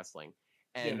women's wrestling.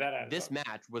 And this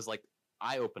match was like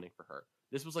eye-opening for her.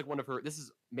 This was like this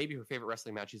is maybe her favorite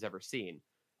wrestling match she's ever seen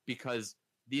because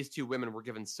these two women were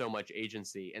given so much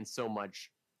agency and so much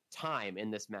time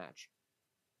in this match.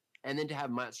 And then to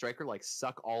have Matt Striker like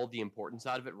suck all the importance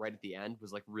out of it right at the end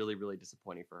was like really, really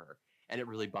disappointing for her. And it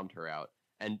really bummed her out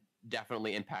and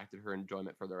definitely impacted her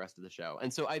enjoyment for the rest of the show.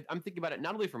 And so I'm thinking about it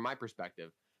not only from my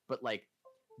perspective, but like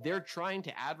they're trying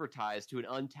to advertise to an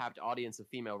untapped audience of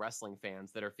female wrestling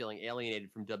fans that are feeling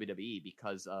alienated from WWE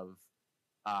because of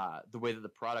the way that the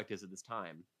product is at this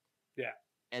time. Yeah.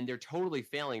 And they're totally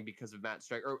failing because of Matt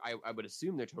Striker. Or I would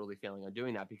assume they're totally failing on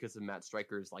doing that because of Matt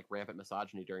Striker's like rampant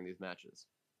misogyny during these matches.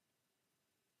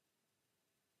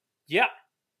 Yeah.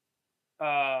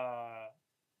 I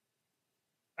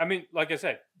mean, like I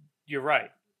said, you're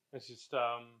right. It's just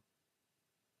I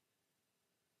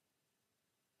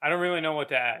don't really know what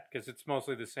to add because it's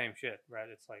mostly the same shit, right?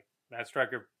 It's like Matt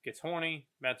Striker gets horny,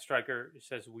 Matt Striker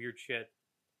says weird shit,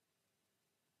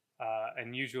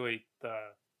 and usually the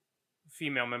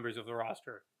female members of the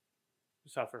roster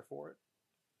suffer for it.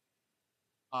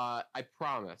 I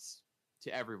promise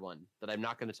to everyone that I'm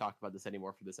not going to talk about this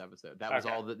anymore for this episode. That was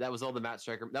all the Matt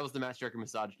Striker. That was the Matt Striker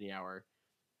misogyny hour.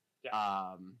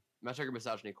 Yeah. Matt Striker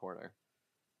misogyny corner.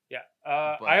 Yeah.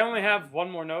 I only have one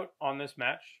more note on this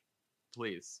match.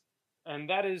 Please. And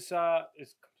that is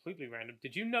completely random.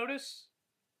 Did you notice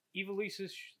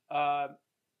Ivelisse's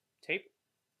tape?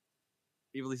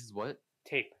 Ivelisse's what?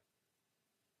 Tape.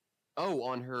 Oh,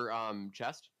 on her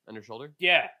chest and her shoulder?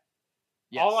 Yeah.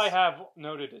 Yes. All I have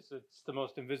noted is it's the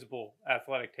most invisible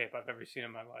athletic tape I've ever seen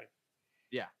in my life.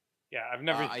 Yeah. Yeah, I've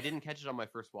never... I didn't catch it on my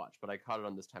first watch, but I caught it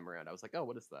on this time around. I was like, oh,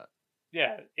 what is that?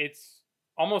 Yeah, it's...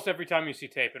 Almost every time you see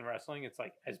tape in wrestling, it's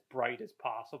like as bright as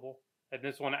possible. And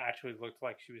this one actually looked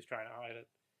like she was trying to hide it.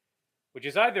 Which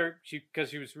is either because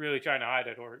she was really trying to hide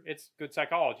it, or it's good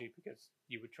psychology because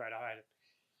you would try to hide it.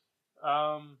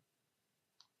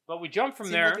 But we jump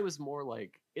from there. Like it was more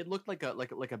like it looked like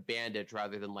a bandage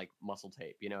rather than like muscle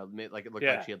tape. You know, like it looked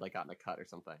like she had like gotten a cut or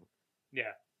something.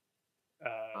 Yeah.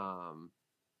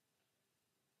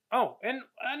 Oh, and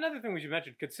another thing we should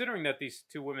mention, considering that these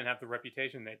two women have the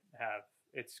reputation they have,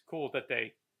 it's cool that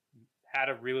they had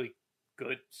a really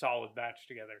good, solid match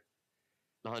together.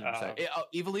 100%.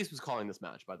 Ivelisse was calling this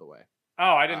match, by the way.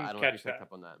 Oh, I didn't I don't catch that. Pick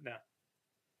up on that. No.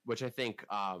 Which I think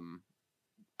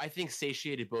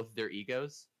satiated both of their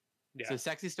egos. Yeah. So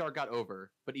Sexy Star got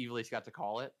over, but Ivelisse got to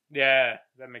call it. Yeah,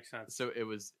 that makes sense. So it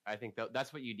was. I think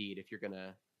that's what you need if you're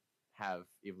gonna have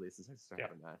Ivelisse and Sexy Star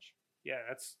have a match. Yeah,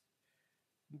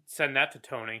 send that to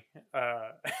Tony.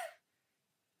 But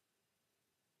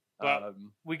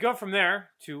we go from there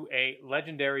to a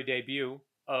legendary debut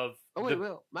of...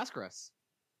 Mascaras.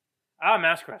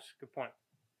 Mascaras. Good point.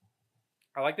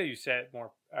 I like that you say it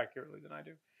more accurately than I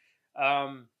do.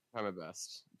 Try my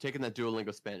best. Taking that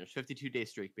Duolingo Spanish. 52-day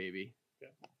streak, baby. Yeah.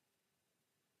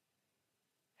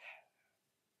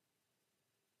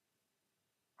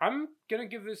 I'm gonna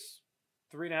give this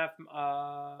 3.5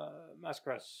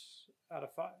 mascaras out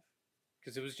of 5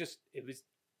 because it was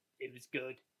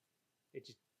good.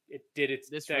 It did its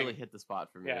This thing. really hit the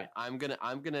spot for me. Yeah. I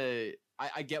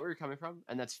get where you're coming from,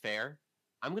 and that's fair.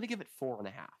 I'm gonna give it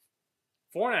 4.5.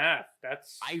 4.5.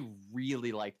 That's I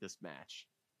really like this match.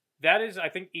 that is, I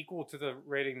think, equal to the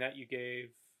rating that you gave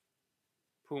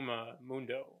Puma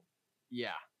Mundo. Yeah.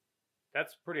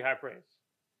 That's pretty high praise.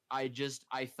 I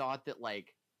thought that,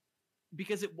 like,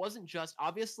 because it wasn't just,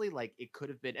 obviously, like, it could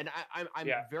have been, and I'm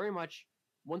very much,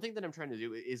 one thing that I'm trying to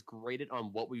do is grade it on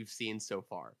what we've seen so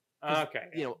far. Okay.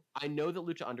 You know, I know that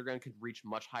Lucha Underground could reach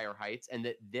much higher heights, and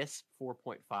that this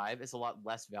 4.5 is a lot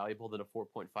less valuable than a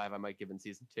 4.5 I might give in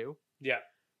season 2. Yeah.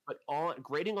 But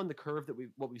grading on the curve that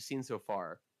what we've seen so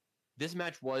far, this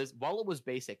match was, while it was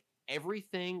basic,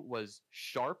 everything was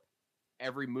sharp,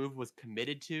 every move was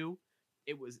committed to.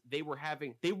 They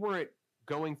weren't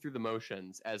going through the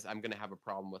motions, as I'm going to have a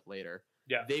problem with later.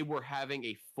 Yeah. They were having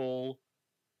a full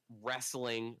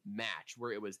wrestling match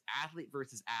where it was athlete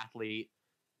versus athlete,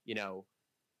 you know,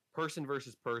 person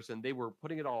versus person. They were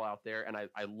putting it all out there, and I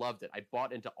loved it. I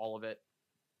bought into all of it.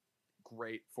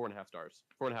 Great. 4.5 stars.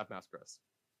 4.5 mascaras.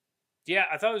 Yeah,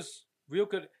 I thought it was real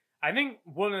good. I think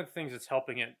one of the things that's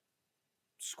helping it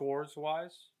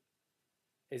scores-wise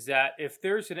is that if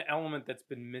there's an element that's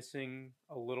been missing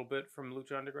a little bit from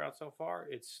Lucha Underground so far,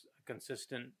 it's a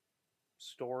consistent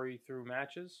story through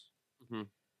matches. Mm-hmm.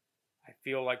 I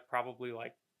feel like probably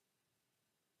like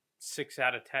 6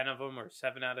 out of 10 of them or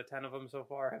 7 out of 10 of them so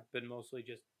far have been mostly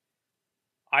just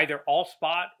either all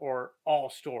spot or all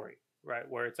story, right?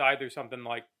 Where it's either something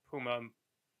like Puma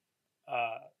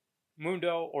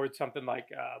Mundo or it's something like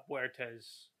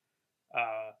Huertas,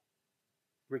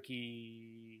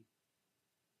 Ricky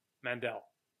Mandel.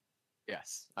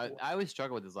 Yes. I always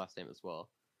struggle with his last name as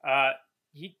well.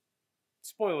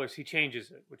 Spoilers, he changes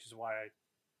it, which is why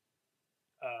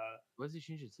what does he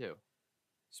change it to?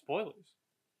 Spoilers.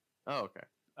 Oh,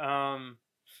 okay.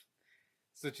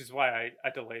 Which is why I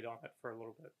delayed on it for a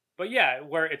little bit. But yeah,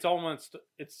 where it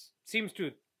seems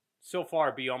to so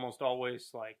far be almost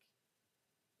always like,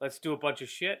 let's do a bunch of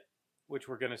shit, which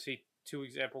we're going to see 2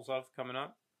 examples of coming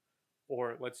up,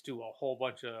 or let's do a whole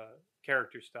bunch of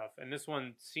character stuff. And this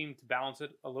one seemed to balance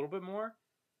it a little bit more.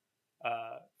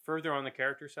 Further on the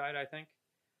character side, I think.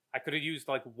 I could have used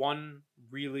like one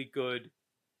really good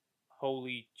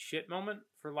holy shit moment,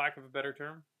 for lack of a better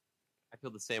term. I feel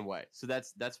the same way. So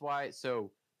that's why. So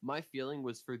my feeling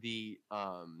was for the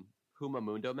Puma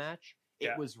Mundo match.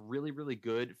 It was really, really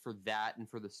good for that and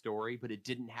for the story, but it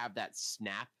didn't have that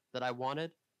snap that I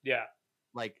wanted. Yeah.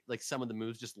 Like some of the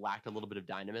moves just lacked a little bit of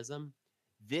dynamism.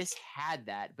 This had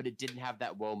that, but it didn't have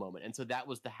that whoa moment. And so that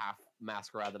was the half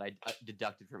masquerade that I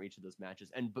deducted from each of those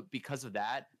matches. But because of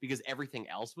that, because everything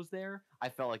else was there, I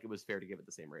felt like it was fair to give it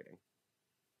the same rating.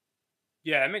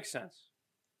 Yeah, it makes sense.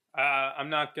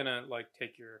 I'm not gonna like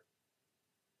take your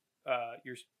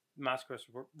masquerade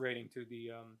rating to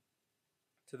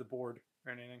the board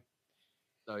or anything.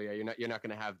 Oh yeah, you're not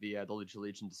gonna have the Lucha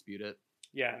Legion dispute it.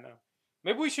 Yeah, no.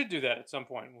 Maybe we should do that at some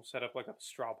point. We'll set up like a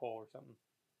straw poll or something.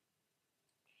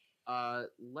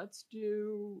 Let's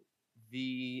do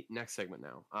the next segment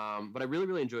now. But I really,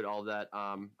 really enjoyed all of that.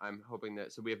 I'm hoping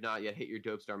that, so we have not yet hit your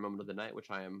dope star moment of the night,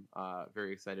 which I am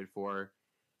very excited for.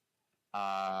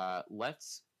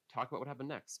 Let's talk about what happened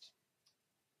next.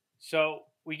 So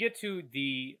we get to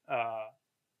the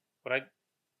what I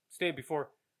stated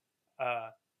before,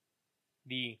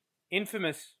 the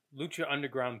infamous Lucha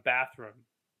Underground bathroom,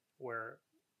 where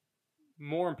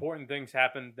more important things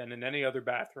happen than in any other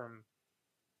bathroom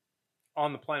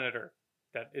on the planet Earth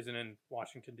that isn't in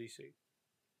Washington, D.C.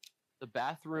 The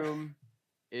bathroom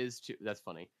is to... That's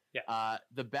funny. Yeah.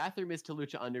 The bathroom is to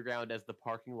Lucha Underground as the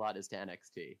parking lot is to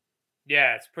NXT.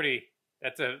 Yeah, it's pretty...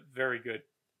 That's a very good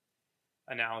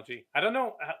analogy. I don't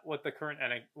know what the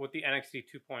NXT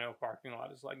 2.0 parking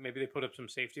lot is like. Maybe they put up some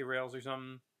safety rails or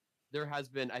something.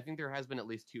 I think there has been at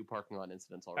least 2 parking lot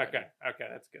incidents already. Okay,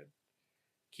 that's good.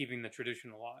 Keeping the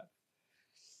tradition alive.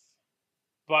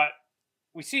 But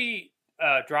we see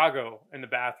Drago in the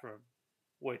bathroom,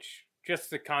 which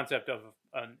just the concept of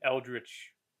an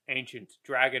eldritch ancient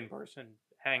dragon person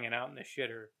hanging out in the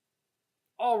shitter,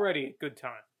 already a good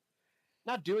time.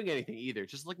 Not doing anything either,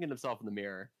 just looking at himself in the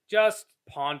mirror. Just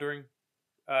pondering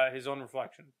his own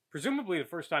reflection. Presumably the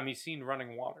first time he's seen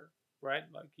running water, right?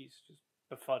 Like he's just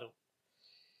befuddled.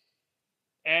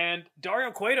 And Dario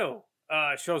Cueto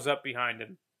shows up behind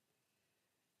him.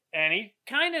 And he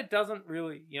kind of doesn't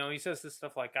really, he says this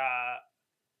stuff like, I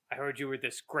heard you were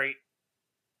this great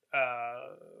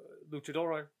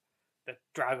luchador. That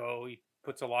Drago, he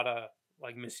puts a lot of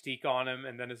like mystique on him,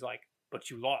 and then is like, but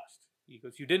you lost. He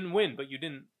goes, you didn't win, but you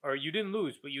didn't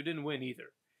lose, but you didn't win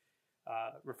either.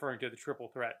 Referring to the triple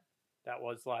threat that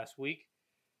was last week.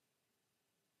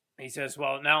 He says,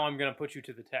 well, now I'm going to put you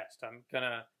to the test. And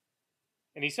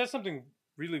he says something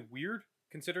really weird,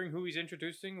 considering who he's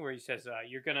introducing, where he says,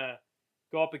 you're going to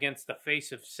go up against the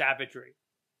face of savagery,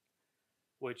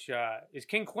 which is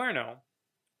King Cuerno,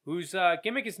 whose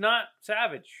gimmick is not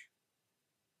savage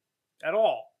at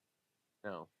all.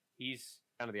 No. He's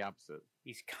kind of the opposite.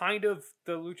 He's kind of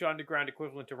the Lucha Underground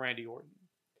equivalent to Randy Orton.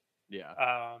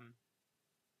 Yeah.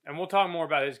 And we'll talk more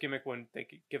about his gimmick when they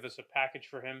give us a package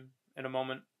for him in a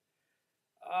moment.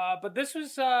 But this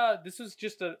was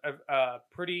just a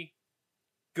pretty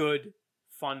good,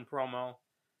 fun promo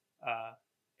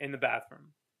in the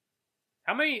bathroom.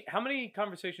 How many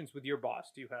conversations with your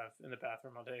boss do you have in the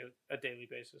bathroom on a daily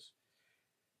basis?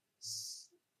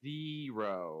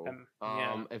 0.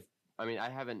 Yeah. I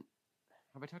haven't.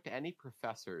 Have I talked to any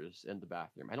professors in the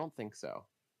bathroom? I don't think so.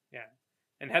 Yeah.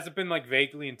 And has it been like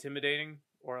vaguely intimidating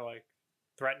or like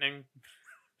threatening?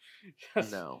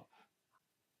 No.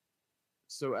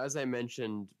 So as I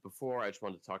mentioned before, I just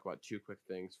wanted to talk about 2 quick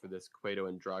things for this Cueto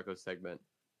and Drago segment.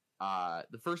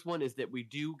 The first one is that we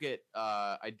do get,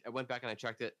 I went back and I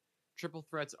checked it. Triple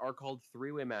threats are called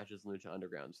 3-way matches in Lucha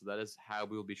Underground. So that is how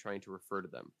we will be trying to refer to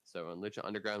them. So in Lucha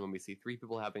Underground, when we see 3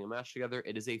 people having a match together,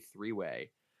 it is a 3-way.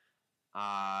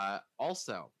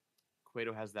 Also,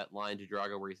 Cueto has that line to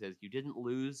Drago where he says, you didn't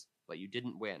lose, but you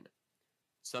didn't win.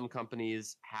 Some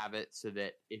companies have it so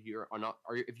that if you're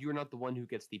not the one who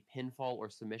gets the pinfall or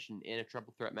submission in a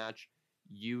triple threat match,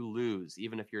 you lose,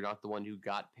 even if you're not the one who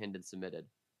got pinned and submitted.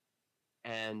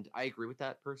 And I agree with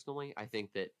that personally. I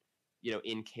think that,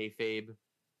 in kayfabe,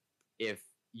 if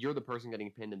you're the person getting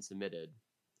pinned and submitted,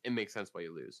 it makes sense why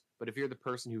you lose. But if you're the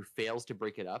person who fails to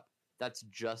break it up, that's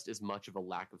just as much of a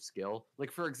lack of skill.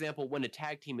 Like, for example, when a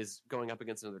tag team is going up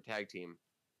against another tag team,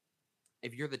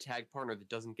 if you're the tag partner that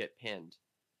doesn't get pinned,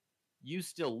 you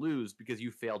still lose because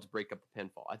you failed to break up the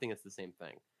pinfall. I think it's the same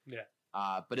thing. Yeah.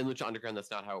 But in Lucha Underground,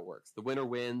 that's not how it works. The winner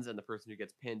wins, and the person who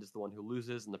gets pinned is the one who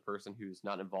loses, and the person who's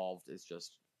not involved is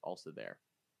just also there.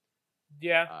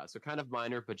 Yeah. So kind of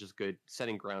minor, but just good,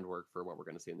 setting groundwork for what we're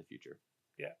going to see in the future.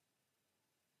 Yeah.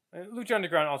 And Lucha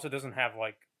Underground also doesn't have,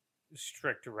 like,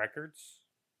 strict records.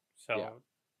 So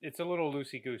it's a little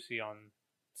loosey-goosey on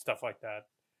stuff like that.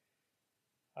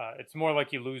 It's more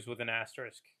like you lose with an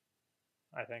asterisk,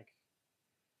 I think.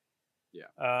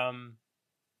 Yeah.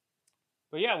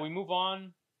 But yeah, we move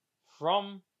on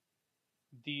from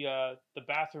the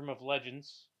bathroom of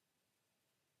legends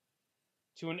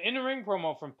to an in-ring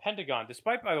promo from Pentagon.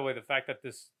 Despite, by the way, the fact that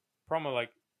this promo,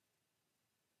 like,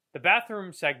 the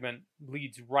bathroom segment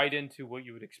leads right into what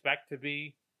you would expect to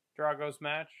be Drago's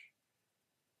match.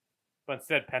 But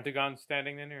instead, Pentagon's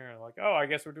standing in here like, oh, I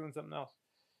guess we're doing something else.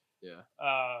 Yeah.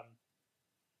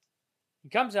 He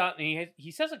comes out and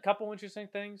he says a couple interesting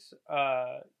things.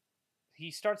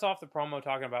 He starts off the promo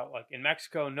talking about, like, in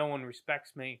Mexico, no one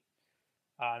respects me.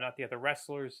 Not the other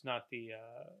wrestlers, not the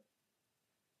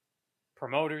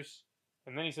promoters.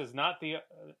 And then he says, not the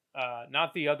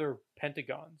other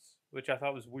Pentagons, which I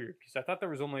thought was weird because I thought there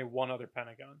was only one other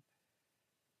Pentagon.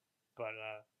 But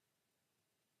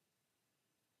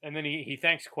and then he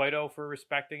thanks Cueto for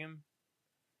respecting him.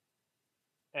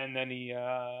 And then he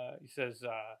says,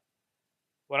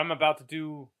 what I'm about to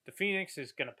do to Fenix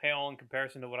is going to pale in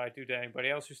comparison to what I do to anybody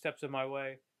else who steps in my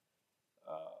way.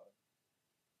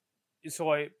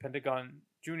 Soy Pentagon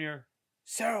Jr.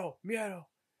 Cero Miedo.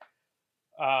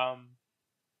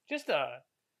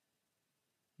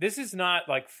 This is not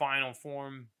like final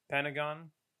form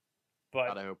Pentagon, but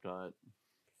God, I hope not.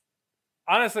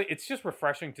 Honestly, it's just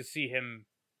refreshing to see him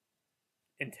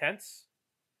intense.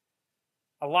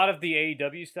 A lot of the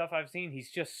AEW stuff I've seen,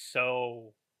 he's just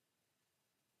so...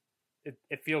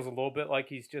 It feels a little bit like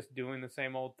he's just doing the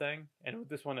same old thing. And with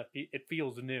this one, it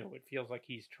feels new. It feels like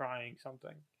he's trying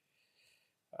something.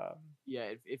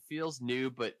 Yeah, it feels new,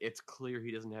 but it's clear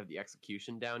he doesn't have the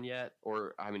execution down yet.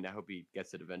 Or, I mean, I hope he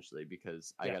gets it eventually,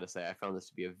 because I gotta say, I found this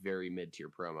to be a very mid-tier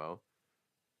promo.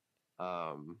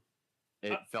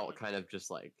 It felt kind of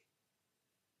just like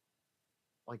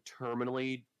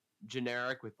terminally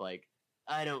generic with, like,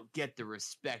 I don't get the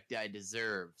respect I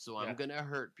deserve, so I'm gonna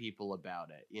hurt people about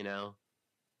it, you know?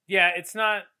 Yeah, it's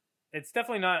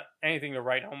definitely not anything to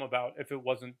write home about if it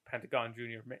wasn't Pentagon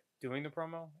Jr. doing the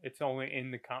promo. It's only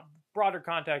in the broader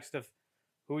context of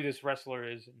who this wrestler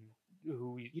is and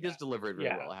he does deliver it very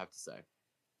well, I have to say.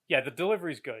 Yeah, the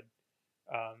delivery's good.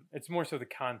 It's more so the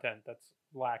content that's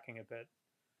lacking a bit.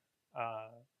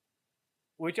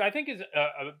 Which I think is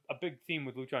a big theme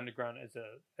with Lucha Underground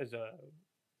as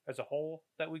a whole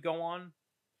that we go on.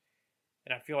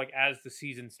 And I feel like as the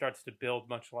season starts to build,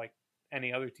 much like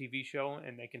any other TV show,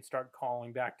 and they can start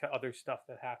calling back to other stuff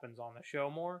that happens on the show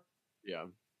more. Yeah.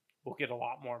 We'll get a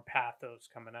lot more pathos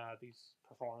coming out of these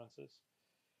performances.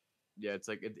 Yeah, it's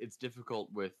like it's difficult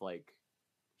with like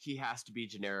he has to be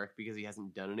generic because he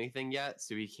hasn't done anything yet,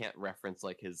 so he can't reference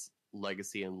like his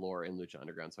legacy and lore in Lucha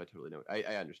Underground. So I totally know.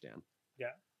 I understand.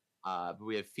 Yeah. But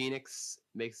we have Fenix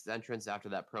makes his entrance after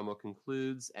that promo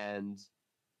concludes, and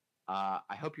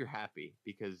I hope you're happy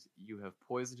because you have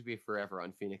poisoned me forever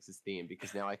on Fenix's theme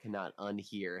because now I cannot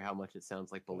unhear how much it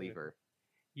sounds like Believer.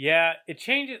 Yeah, it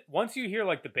changes once you hear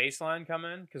like the bass line come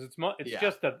in because it's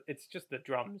just the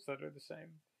drums that are the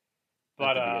same.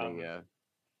 But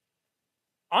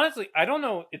honestly, I don't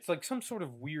know. It's like some sort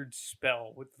of weird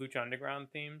spell with Lucha Underground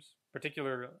themes,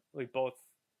 particularly both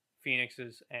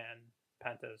Fenix's and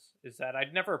Penta's, is that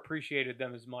I'd never appreciated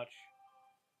them as much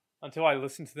until I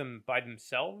listened to them by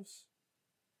themselves.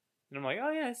 And I'm like,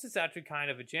 oh yeah, this is actually kind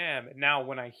of a jam. And now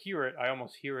when I hear it, I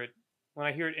almost hear it. When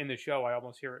I hear it in the show, I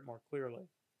almost hear it more clearly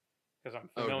because I'm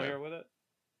familiar with it.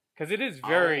 Because it is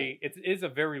it is a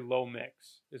very low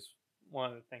mix. Is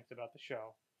one of the things about the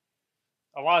show.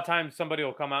 A lot of times somebody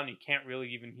will come out and you can't really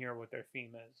even hear what their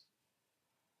theme is.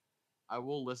 I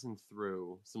will listen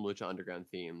through some Lucha Underground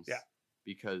themes. Yeah.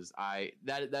 Because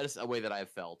that is a way that I've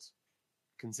felt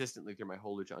consistently through my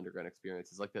whole Lucha Underground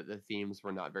experience. Is like the themes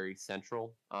were not very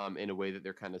central in a way that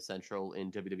they're kind of central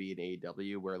in WWE and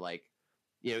AEW, where like,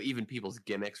 you know, even people's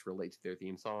gimmicks relate to their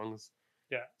theme songs.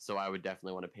 Yeah. So I would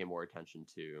definitely want to pay more attention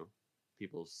to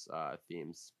people's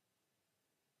themes.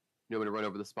 You want me to run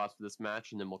over the spots for this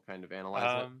match and then we'll kind of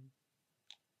analyze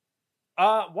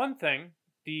it? One thing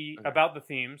about the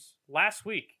themes last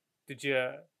week,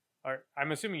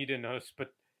 I'm assuming you didn't notice, but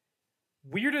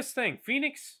weirdest thing,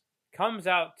 Fenix comes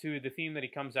out to the theme that he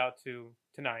comes out to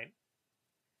tonight,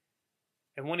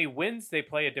 and when he wins, they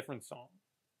play a different song.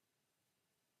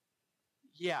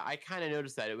 Yeah, I kind of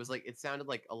noticed that. It was like it sounded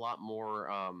like a lot more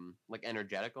like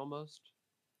energetic almost.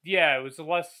 Yeah, it was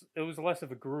less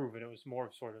of a groove, and it was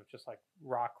more sort of just like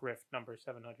rock riff number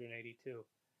 782.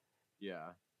 Yeah,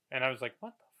 and I was like,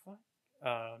 what the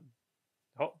fuck?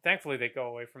 Thankfully, they go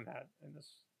away from that in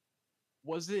this.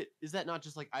 Is that not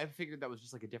just like, I figured that was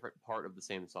just like a different part of the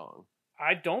same song?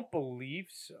 I don't believe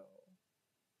so.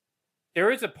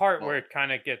 There is a part where it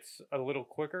kind of gets a little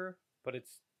quicker, but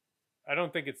I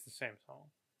don't think it's the same song.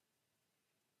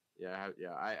 Yeah.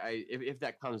 If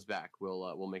that comes back,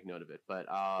 we'll make note of it. But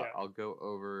I'll go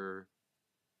over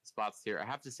spots here. I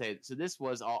have to say, so this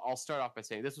was, I'll start off by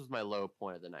saying this was my low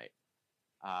point of the night.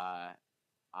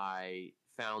 I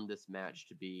found this match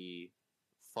to be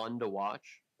fun to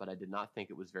watch, but I did not think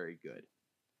it was very good.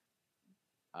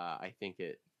 I think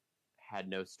it had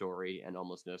no story and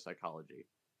almost no psychology.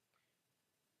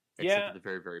 Except at the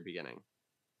very, very beginning.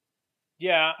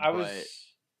 Yeah, I was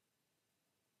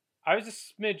a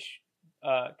smidge,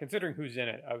 considering who's in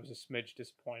it, I was a smidge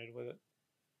disappointed with it.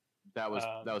 That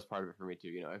was part of it for me too.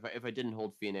 You know, if I didn't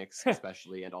hold Fenix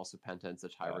especially and also Penta in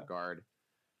such high regard,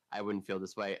 I wouldn't feel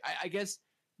this way. I guess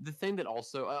the thing that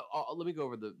also let me go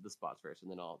over the spots first, and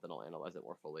then I'll analyze it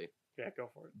more fully. Yeah, go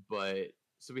for it. But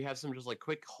so we have some just like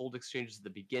quick hold exchanges at the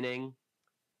beginning.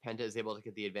 Penta is able to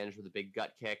get the advantage with a big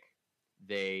gut kick.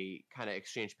 They kind of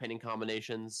exchange pinning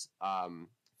combinations.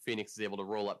 Fenix is able to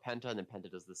roll up Penta, and then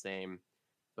Penta does the same,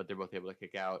 but they're both able to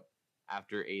kick out.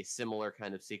 After a similar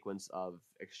kind of sequence of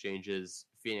exchanges,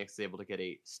 Fenix is able to get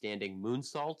a standing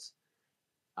moonsault.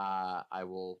 I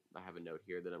have a note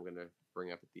here that I'm going to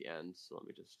bring up at the end, so let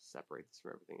me just separate this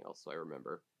from everything else so I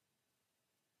remember.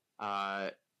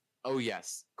 Oh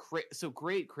yes,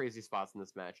 great crazy spots in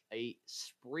this match. A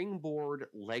springboard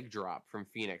leg drop from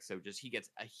Fenix, so just he gets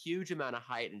a huge amount of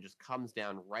height and just comes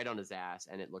down right on his ass,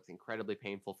 and it looks incredibly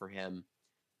painful for him.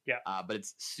 Yeah, but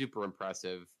it's super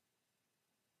impressive.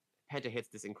 Penta hits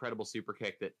this incredible super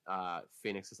kick that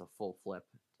Fenix is a full flip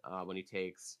when he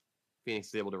takes. Fenix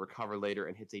is able to recover later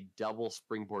and hits a double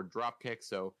springboard drop kick,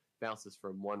 so bounces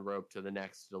from one rope to the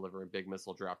next to deliver a big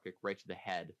missile drop kick right to the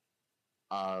head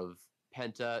of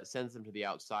Penta, sends him to the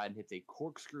outside and hits a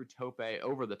corkscrew tope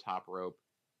over the top rope.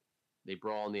 They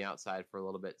brawl on the outside for a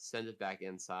little bit, send it back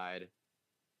inside,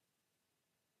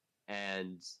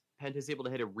 and Penta's able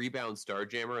to hit a rebound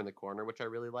Starjammer in the corner, which I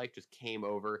really like. Just came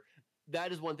over.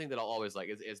 That is one thing that I'll always like.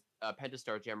 Is Penta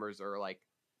Starjammers are like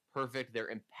perfect. They're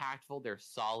impactful. They're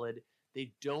solid.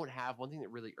 They don't have one thing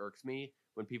that really irks me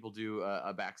when people do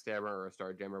a backstabber or a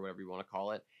star jammer, whatever you want to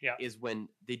call it, Yeah. is when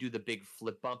they do the big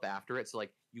flip bump after it. So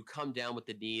like you come down with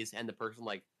the knees and the person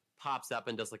like pops up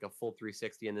and does like a full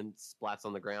 360 and then splats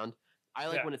on the ground. I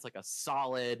like when it's like a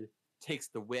solid, takes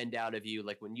the wind out of you.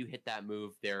 Like when you hit that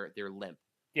move, they're limp.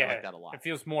 Yeah, I like that a lot. It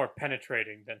feels more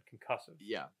penetrating than concussive.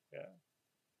 Yeah.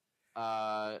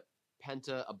 Yeah.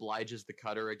 Penta obliges the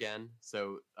cutter again,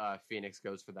 so Fenix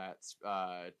goes for that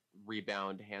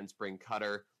rebound handspring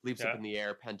cutter, leaps up in the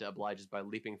air. Penta obliges by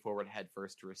leaping forward head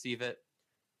first to receive it,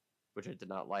 which I did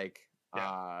not like.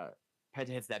 Penta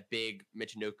hits that big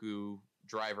Michinoku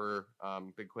driver,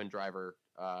 big Quinn driver,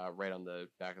 right on the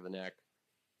back of the neck.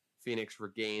 Fenix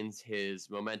regains his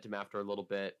momentum after a little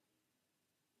bit,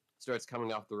 starts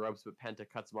coming off the ropes, but Penta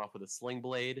cuts him off with a sling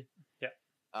blade. Yeah.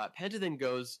 Penta then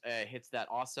goes, hits that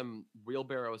awesome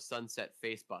wheelbarrow sunset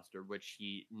facebuster, which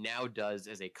he now does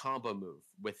as a combo move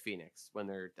with Fenix when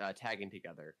they're tagging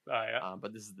together.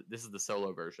 But this is the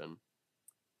solo version,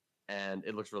 and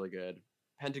it looks really good.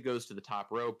 Penta goes to the top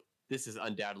rope. This is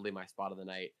undoubtedly my spot of the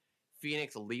night.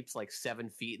 Fenix leaps like 7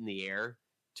 feet in the air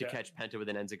to catch Penta with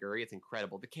an enziguri. It's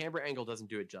incredible. The camera angle doesn't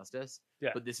do it justice,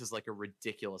 but this is like a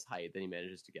ridiculous height that he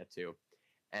manages to get to.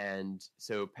 And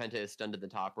so Penta is stunned to the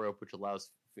top rope, which allows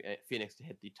Fenix to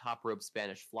hit the top rope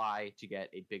Spanish fly to get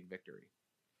a big victory.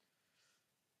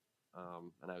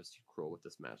 And I was too cruel with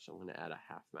this match. I'm going to add a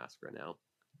half massacre now.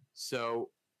 So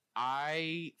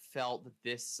I felt that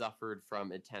this suffered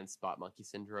from intense spot monkey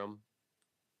syndrome.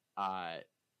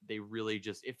 They really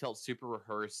just, it felt super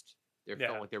rehearsed. There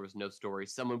felt like there was no story.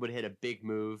 Someone would hit a big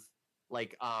move.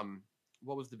 Like,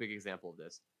 what was the big example of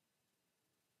this?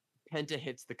 Penta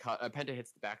hits the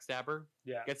backstabber,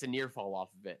 gets a near fall off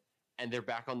of it, and they're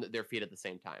back on their feet at the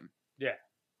same time. Yeah.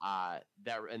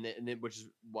 Which is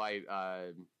why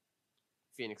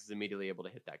Fenix is immediately able to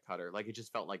hit that cutter. Like, it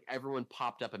just felt like everyone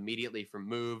popped up immediately from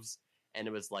moves, and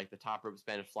it was like the top rope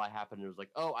Spanish fly happened, and it was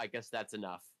like, oh, I guess that's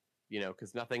enough,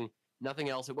 because nothing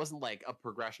else. It wasn't like a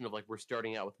progression of like we're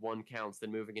starting out with 1 counts,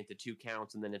 then moving into 2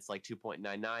 counts, and then it's like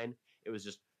 2.99. It was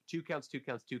just 2 counts, 2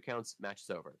 counts, 2 counts. Match is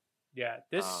over. Yeah,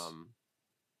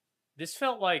 this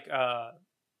felt like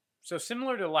so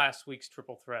similar to last week's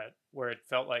triple threat, where it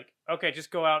felt like, okay, just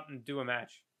go out and do a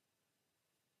match.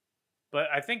 But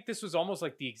I think this was almost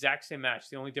like the exact same match.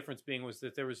 The only difference being was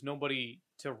that there was nobody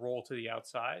to roll to the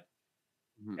outside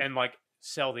and like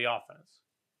sell the offense.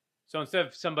 So instead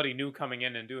of somebody new coming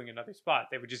in and doing another spot,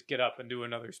 they would just get up and do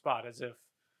another spot as if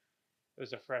it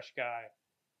was a fresh guy.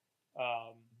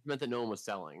 It meant that no one was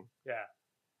selling. Yeah.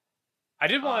 I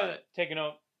did want to take a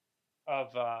note of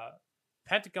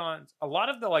Pentagon's. A lot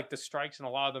of the strikes and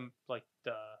a lot of them like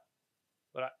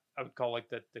what I would call like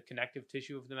the connective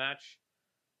tissue of the match.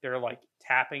 They're like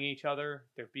tapping each other.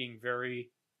 They're being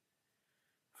very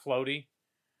floaty.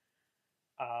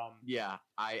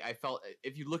 I felt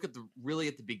if you look at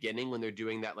at the beginning when they're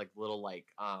doing that like little like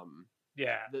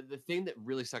the thing that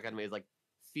really stuck out to me is like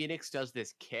Fenix does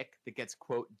this kick that gets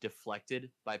quote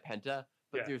deflected by Penta,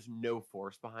 but there's no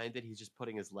force behind it. He's just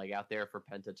putting his leg out there for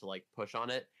Penta to like push on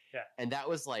it. Yeah. And that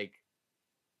was like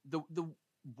the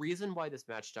reason why this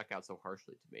match stuck out so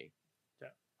harshly to me.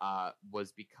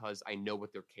 Was because I know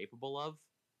what they're capable of.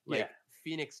 Like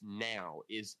Fenix now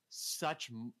is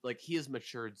he has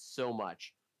matured so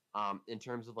much in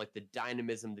terms of like the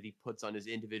dynamism that he puts on his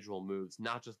individual moves,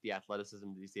 not just the athleticism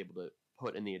that he's able to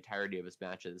put in the entirety of his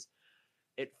matches.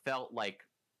 It felt like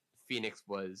Fenix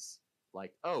was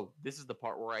like, oh, this is the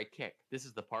part where I kick. This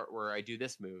is the part where I do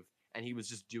this move. And he was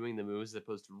just doing the moves as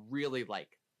opposed to really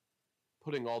like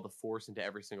putting all the force into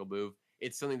every single move.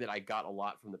 It's something that I got a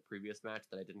lot from the previous match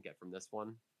that I didn't get from this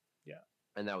one. Yeah.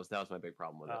 And that was my big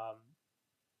problem with it.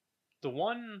 The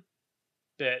one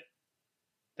that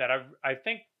I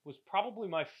think was probably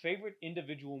my favorite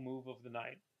individual move of the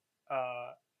night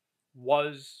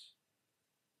was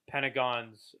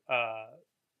Pentagon's,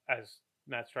 as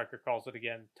Matt Stryker calls it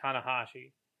again,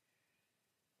 Tanahashi.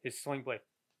 His sling blade.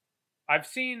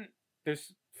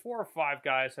 There's 4 or 5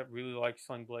 guys that really like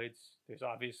sling blades. There's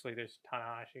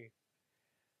Tanahashi.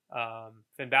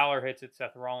 Finn Balor hits it.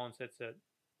 Seth Rollins hits it.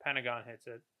 Pentagon hits it.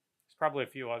 There's probably a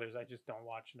few others. I just don't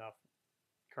watch enough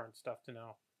current stuff to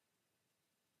know.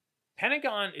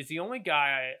 Pentagon is the only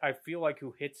guy I feel like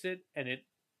who hits it, and it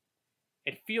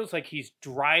feels like he's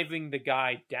driving the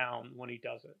guy down when he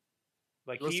does it.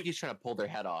 Like he's trying to pull their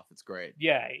head off. It's great.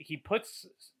 Yeah, he puts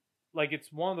like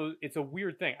it's one of those. It's a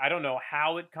weird thing. I don't know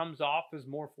how it comes off as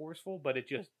more forceful, but it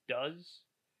just does.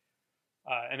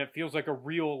 And it feels like a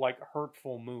real, like,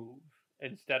 hurtful move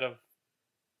instead of...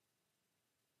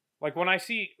 Like, when I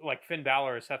see, like, Finn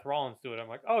Balor or Seth Rollins do it, I'm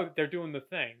like, oh, they're doing the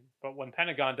thing. But when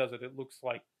Pentagon does it, it looks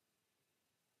like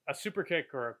a super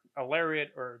kick or a lariat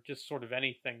or just sort of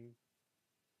anything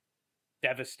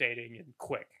devastating and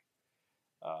quick.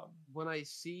 When I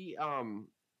see,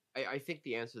 I think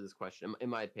the answer to this question, in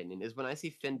my opinion, is when I see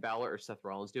Finn Balor or Seth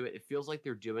Rollins do it, it feels like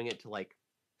they're doing it to like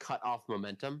cut off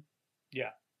momentum. Yeah.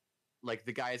 Like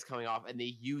the guy is coming off and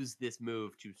they use this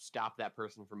move to stop that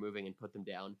person from moving and put them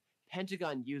down.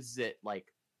 Pentagon uses it like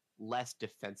less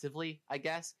defensively, I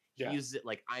guess. He uses it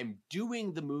like, I'm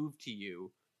doing the move to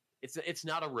you. It's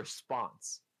not a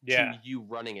response to you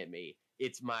running at me.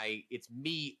 It's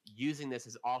me using this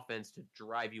as offense to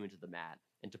drive you into the mat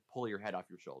and to pull your head off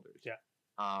your shoulders. Yeah.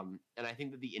 And I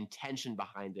think that the intention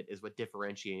behind it is what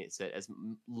differentiates it as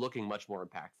looking much more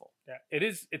impactful. Yeah, it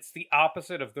is. It's the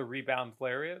opposite of the rebound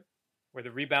lariat, where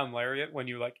the rebound lariat, when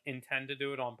you like intend to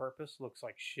do it on purpose, looks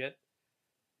like shit,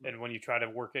 and when you try to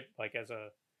work it like as a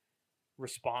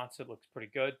response, it looks pretty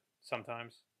good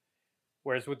sometimes.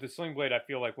 Whereas with the sling blade, I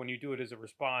feel like when you do it as a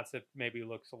response, it maybe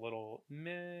looks a little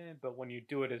meh, but when you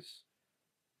do it as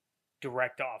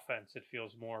direct offense, it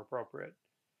feels more appropriate.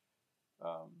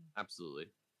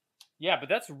 Absolutely. Yeah, but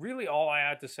that's really all I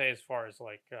had to say as far as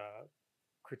like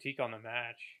critique on the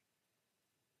match.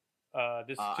 I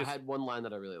had one line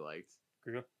that I really liked.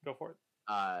 Go for it.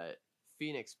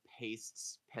 Fenix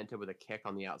pastes Penta with a kick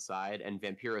on the outside, and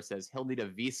Vampiro says he'll need a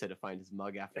visa to find his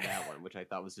mug after that one, which I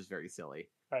thought was just very silly.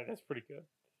 All right, that's pretty good.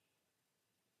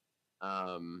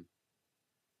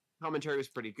 Commentary was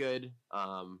pretty good.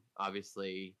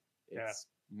 Obviously, it's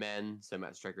men, so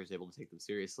Matt Striker is able to take them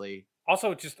seriously.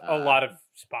 Also, just a lot of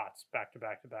spots back to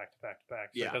back to back to back to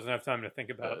back. So it doesn't have time to think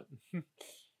about it.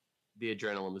 The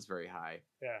adrenaline was very high.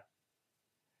 Yeah.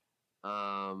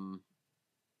 How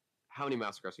many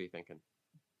massacres are you thinking?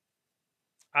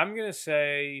 I'm gonna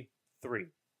say 3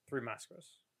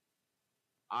 massacres.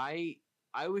 I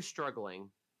was struggling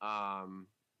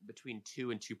between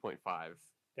 2 and 2.5.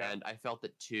 And I felt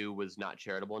that 2 was not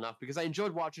charitable enough because I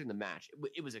enjoyed watching the match.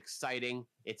 It was exciting.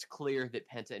 It's clear that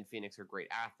Penta and Fenix are great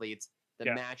athletes.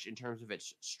 The match, in terms of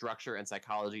its structure and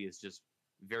psychology, is just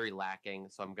very lacking.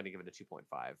 So I'm going to give it a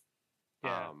 2.5.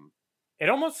 Yeah. It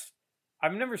almost,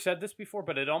 I've never said this before,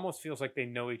 but it almost feels like they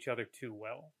know each other too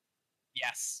well.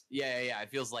 Yes. Yeah.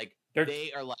 It feels like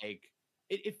they are like,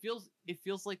 it feels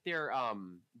like they're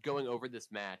going over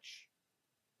this match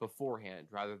beforehand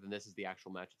rather than this is the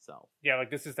actual match itself. Yeah,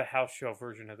 like this is the house show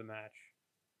version of the match.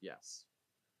 Yes,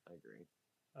 I agree.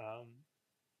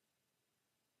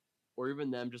 Or even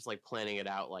them just like planning it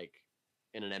out like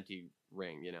in an empty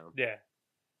ring, you know? Yeah.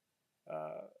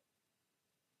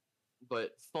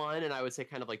 But fun, and I would say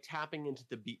kind of like tapping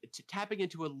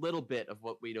into a little bit of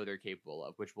what we know they're capable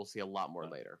of, which we'll see a lot more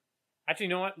later. Actually, you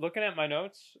know what? Looking at my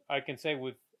notes, I can say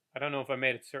I don't know if I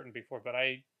made it certain before, but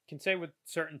I can say with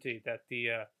certainty that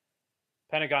the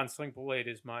Pentagon Sling Blade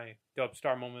is my dope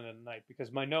star moment of the night,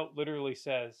 because my note literally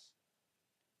says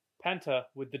Penta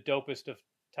with the dopest of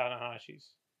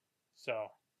Tanahashis. So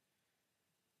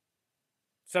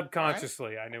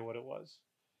subconsciously, I knew what it was.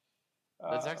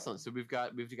 That's excellent. So we've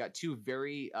got 2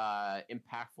 very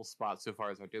impactful spots so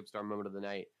far as our dope star moment of the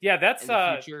night. Yeah, that's in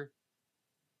the future.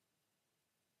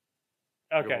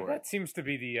 Okay, that seems to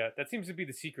be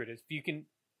the secret. Is if you can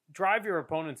drive your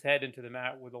opponent's head into the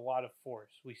mat with a lot of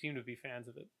force. We seem to be fans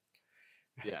of it.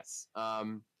 Yes.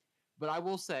 But I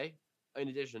will say, in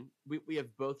addition, we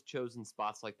have both chosen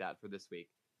spots like that for this week.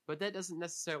 But that doesn't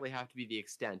necessarily have to be the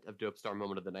extent of Dope Star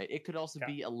Moment of the Night. It could also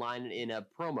be a line in a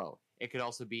promo. It could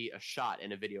also be a shot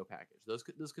in a video package. Those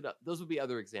would be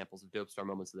other examples of Dope Star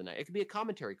Moments of the Night. It could be a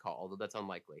commentary call, although that's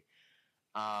unlikely.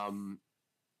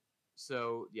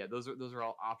 So yeah, those are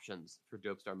all options for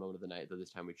Dope Star Moment of the Night, though this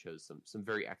time we chose some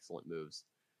very excellent moves.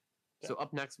 Yeah. So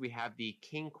up next we have the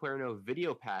King Cuerno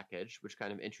video package, which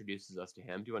kind of introduces us to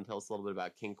him. Do you want to tell us a little bit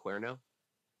about King Cuerno?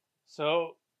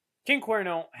 So King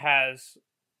Cuerno has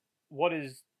what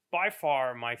is by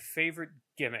far my favorite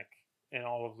gimmick in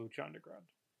all of Lucha Underground.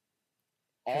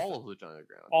 All of Lucha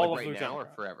Underground? All like of right Lucha now Underground.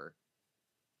 Or forever?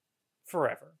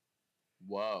 Forever.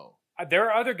 Whoa. There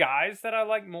are other guys that I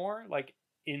like more, like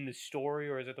in the story,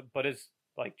 or is it? But it's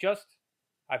like just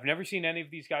I've never seen any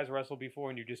of these guys wrestle before,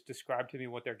 and you just described to me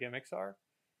what their gimmicks are.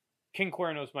 King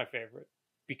Cuerno is my favorite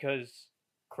because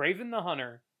Craven the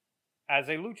Hunter as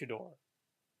a luchador.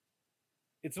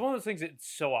 It's one of those things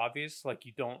that's so obvious. Like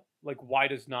you don't like. Why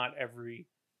does not every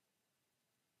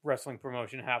wrestling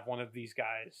promotion have one of these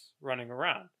guys running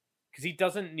around? Because he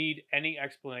doesn't need any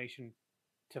explanation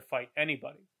to fight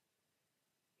anybody.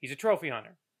 He's a trophy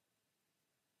hunter.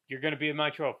 You're going to be in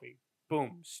my trophy.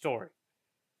 Boom, story.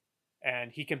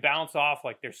 And he can bounce off,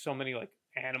 like there's so many like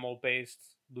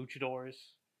animal-based luchadors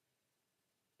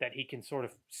that he can sort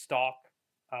of stalk.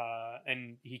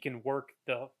 and he can work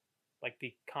the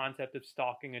concept of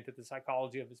stalking into the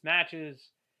psychology of his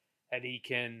matches, and he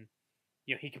can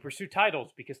pursue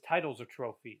titles because titles are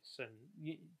trophies, and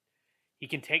he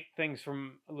can take things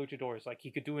from luchadors. Like, he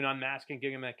could do an unmasking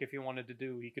gimmick if he wanted to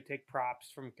do. He could take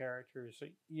props from characters. So,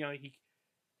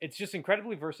 it's just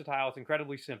incredibly versatile. It's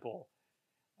incredibly simple,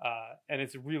 and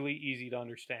it's really easy to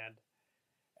understand.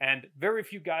 And very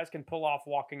few guys can pull off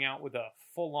walking out with a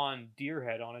full-on deer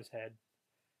head on his head,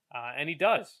 and he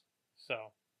does. So,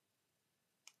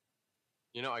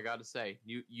 I got to say,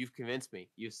 you've convinced me.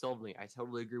 You sold me. I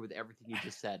totally agree with everything you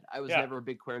just said. I was never a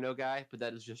big Cuerno guy, but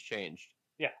that has just changed.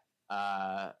 Yeah.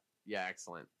 Yeah,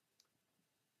 excellent.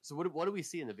 So what do we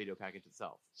see in the video package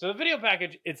itself? So the video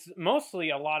package, it's mostly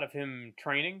a lot of him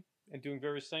training and doing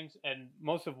various things, and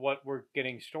most of what we're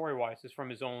getting story-wise is from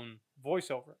his own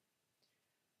voiceover,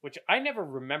 which I never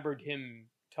remembered him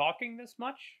talking this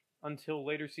much until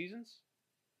later seasons.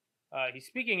 He's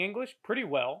speaking English pretty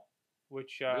well,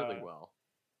 which really well.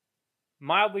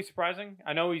 Mildly surprising.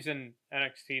 I know he's in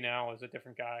NXT now as a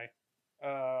different guy,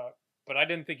 but I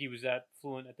didn't think he was that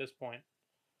fluent at this point.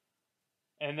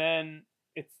 And then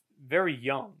it's very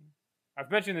young.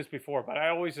 I've mentioned this before, but I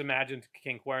always imagined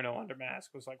King Cuerno under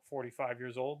mask was like 45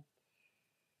 years old.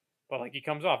 But he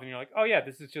comes off and you're like, oh yeah,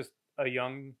 this is just a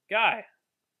young guy.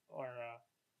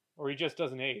 Or he just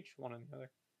doesn't age, one or the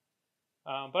other.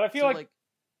 But I feel like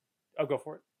I'll go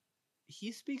for it.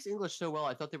 He speaks English so well,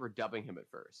 I thought they were dubbing him at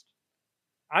first.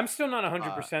 I'm still not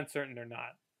 100% certain they're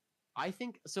not. I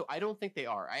think so. I don't think they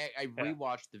are. I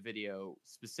rewatched the video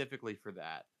specifically for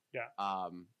that. Yeah.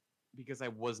 Because I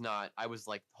was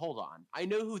like, hold on, I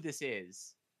know who this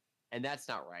is, and that's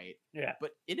not right. Yeah.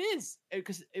 But it is,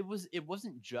 because it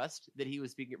wasn't just that he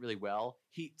was speaking it really well.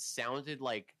 He sounded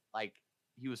like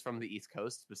he was from the East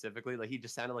Coast specifically. Like, he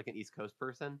just sounded like an East Coast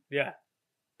person. Yeah.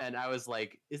 And I was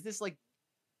like, is this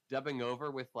dubbing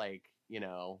over with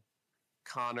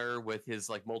Connor with his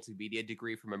multimedia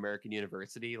degree from American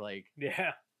University?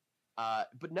 Yeah.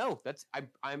 But no,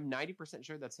 I'm 90%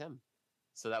 sure that's him.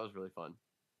 So that was really fun.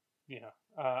 Yeah.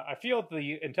 I feel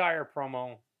the entire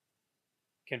promo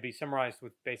can be summarized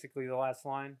with basically the last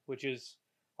line, which is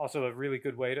also a really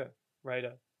good way to write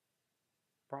a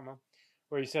promo,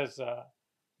 where he says,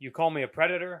 you call me a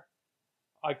predator,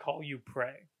 I call you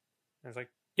prey. And it's like,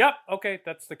 yep, okay,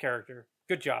 that's the character.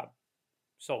 Good job.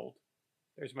 Sold.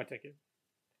 There's my ticket.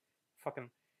 Fucking,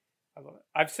 I love it.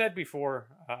 I've said before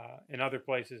in other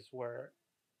places where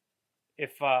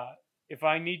if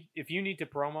you need to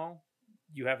promo,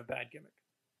 you have a bad gimmick.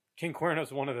 King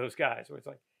Cuerno's one of those guys where it's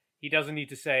like, he doesn't need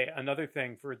to say another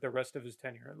thing for the rest of his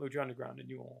tenure at Lucha Underground, and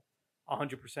you will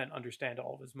 100% understand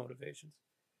all of his motivations.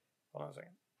 Hold on a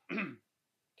second.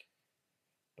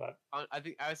 But I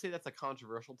think I would say that's a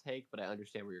controversial take, but I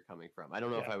understand where you're coming from. I don't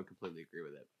know if I would completely agree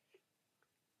with it.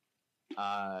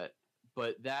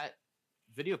 But that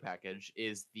video package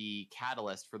is the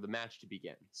catalyst for the match to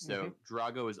begin. So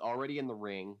Drago is already in the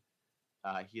ring.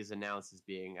 He is announced as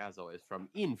being, as always, from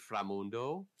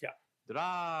Inframundo. Yeah.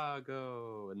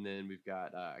 Drago. And then we've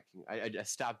got I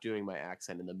stopped doing my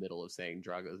accent in the middle of saying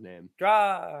Drago's name.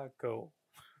 Drago.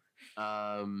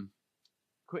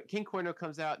 King Cuerno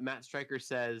comes out. Matt Striker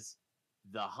says,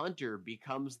 the hunter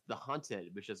becomes the hunted,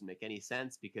 which doesn't make any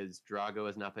sense because Drago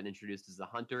has not been introduced as a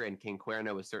hunter, and King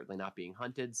Cuerno is certainly not being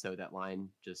hunted. So that line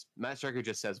Matt Striker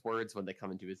just says words when they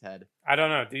come into his head. I don't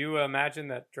know. Do you imagine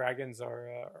that dragons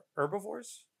are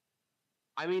herbivores?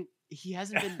 I mean, he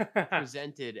hasn't been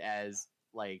presented as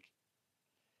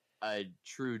a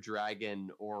true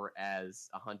dragon or as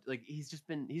a hunter.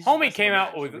 Homie came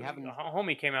out with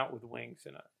wings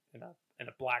and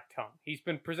a black tongue. He's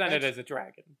been presented as a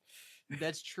dragon.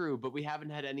 That's true, but we haven't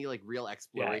had any real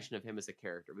exploration of him as a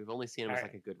character. We've only seen him as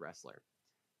a good wrestler.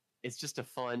 It's just a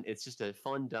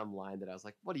fun dumb line that I was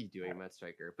like, what are you doing, Matt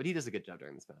Striker? But he does a good job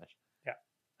during this match.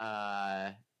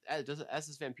 Yeah. As does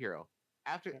Vampiro.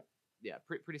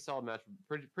 Pretty solid match.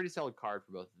 Pretty solid card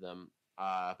for both of them.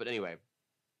 But anyway,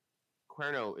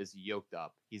 Cuerno is yoked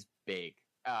up. He's big,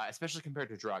 especially compared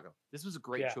to Drago. This was a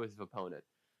great choice of opponent.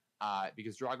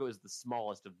 Because Drago is the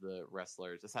smallest of the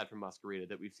wrestlers, aside from Masquerita,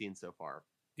 that we've seen so far.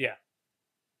 Yeah.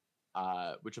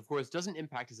 Which, of course, doesn't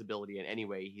impact his ability in any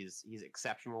way. He's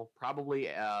exceptional. Probably,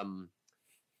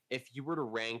 if you were to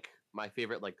rank my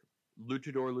favorite,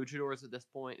 luchadors at this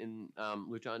point in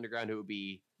Lucha Underground, it would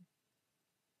be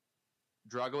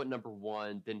Drago at number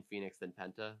 1, then Fenix, then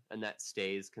Penta. And that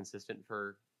stays consistent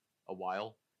for a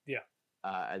while. Yeah.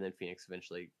 And then Fenix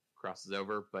eventually crosses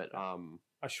over. But...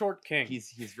 a short king.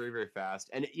 He's very, very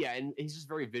fast. And he's just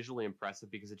very visually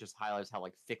impressive because it just highlights how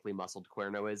thickly muscled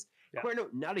Cuerno is. Yeah.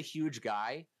 Cuerno, not a huge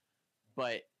guy,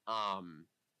 but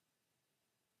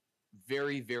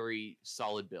very, very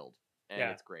solid build, and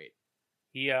it's great.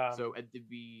 So at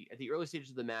the early stages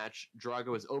of the match,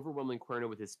 Drago is overwhelming Cuerno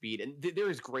with his speed, and there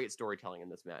is great storytelling in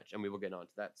this match, and we will get on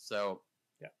to that. So,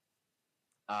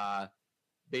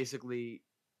 basically,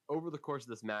 over the course of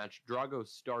this match, Drago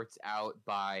starts out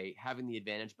by having the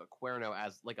advantage, but Cuerno,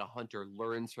 as like a hunter,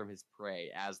 learns from his prey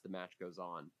as the match goes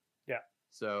on. Yeah.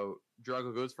 So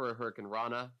Drago goes for a Hurricane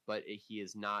Rana, but he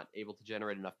is not able to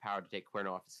generate enough power to take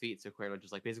Cuerno off his feet. So Cuerno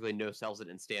just like basically no-sells it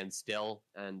and stands still,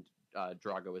 and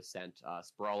Drago is sent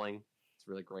sprawling. It's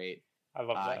really great. I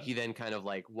love that. He then kind of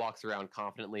like walks around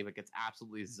confidently, but gets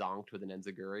absolutely zonked with an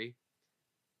enziguri.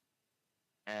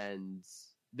 And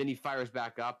then he fires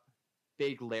back up.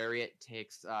 Big lariat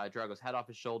takes Drago's head off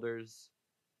his shoulders.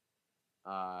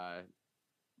 Matt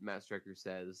Striker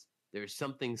says, "There's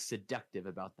something seductive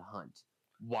about the hunt,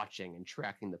 watching and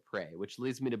tracking the prey," which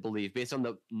leads me to believe, based on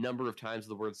the number of times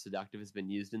the word seductive has been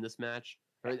used in this match,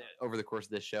 or over the course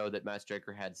of this show, that Matt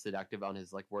Striker had seductive on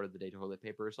his like word of the day toilet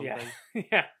paper or something.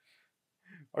 Yeah.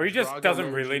 Or he just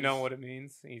doesn't really know what it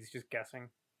means. He's just guessing.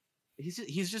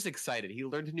 He's just excited. He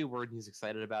learned a new word and he's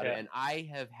excited about it. And I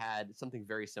have had something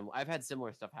very similar. I've had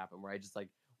similar stuff happen where I just like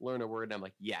learn a word and I'm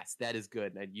like, yes, that is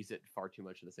good. And I'd use it far too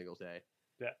much in a single day.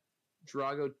 Yeah.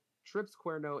 Drago trips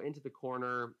Cuerno into the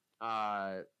corner.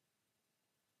 Cuerno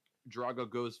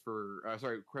goes for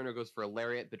a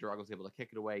lariat, but Drago's able to kick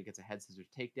it away. He gets a head scissors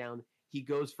takedown. He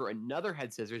goes for another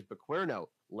head scissors, but Cuerno,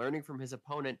 learning from his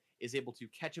opponent, is able to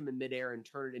catch him in midair and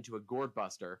turn it into a gourd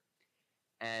buster.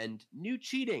 And new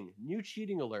cheating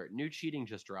alert. New cheating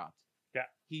just dropped. Yeah.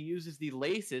 He uses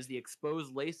the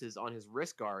exposed laces on his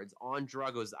wrist guards on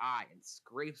Drago's eye and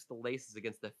scrapes the laces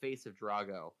against the face of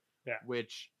Drago. Yeah.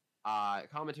 Which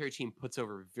commentary team puts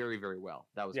over very, very well.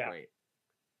 That was great.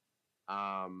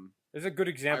 There's a good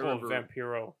example of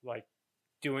Vampiro like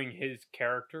doing his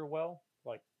character well.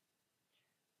 Like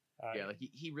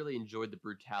he really enjoyed the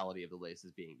brutality of the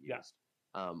laces being used.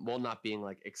 While not being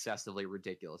like excessively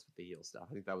ridiculous with the heel stuff.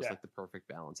 I think that was like the perfect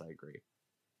balance. I agree.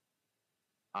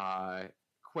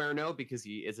 Cuerno, because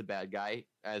he is a bad guy,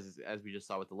 as we just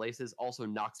saw with the laces, also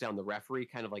knocks down the referee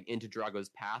kind of like into Drago's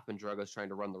path when Drago's trying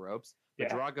to run the ropes. But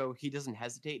Drago, he doesn't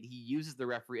hesitate. He uses the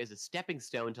referee as a stepping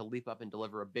stone to leap up and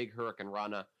deliver a big Hurricane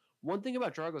Rana. One thing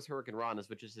about Drago's Hurricane Ranas,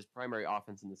 which is his primary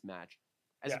offense in this match,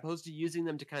 as opposed to using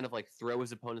them to kind of like throw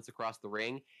his opponents across the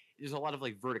ring, there's a lot of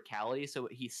like verticality. So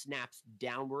he snaps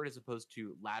downward as opposed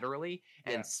to laterally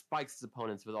and spikes his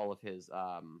opponents with all of his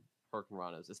Hurricane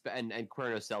Ranas. And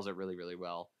Cuerno sells it really, really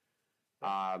well.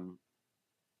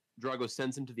 Drago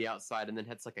sends him to the outside and then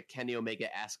hits like a Kenny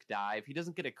Omega-esque dive. He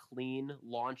doesn't get a clean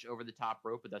launch over the top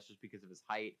rope, but that's just because of his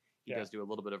height. He does do a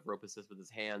little bit of rope assist with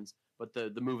his hands, but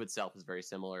the move itself is very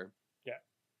similar. Yeah.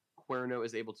 Cuerno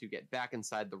is able to get back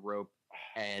inside the rope,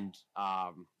 and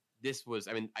this was,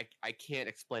 I mean, I can't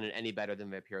explain it any better than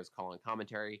Vampiro's call and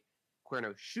commentary.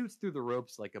 Cuerno shoots through the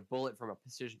ropes like a bullet from a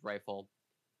precision rifle,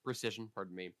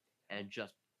 and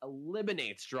just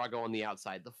eliminates Drago on the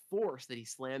outside. The force that he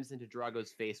slams into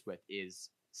Drago's face with is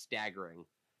staggering.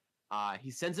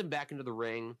 He sends him back into the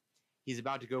ring. He's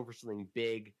about to go for something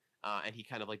big, and he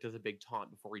kind of like does a big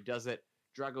taunt before he does it.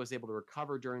 Drago is able to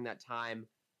recover during that time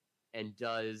and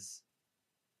does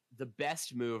the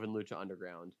best move in Lucha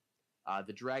Underground,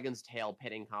 the Dragon's Tail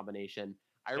pinning combination.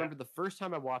 I remember the first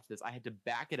time I watched this, I had to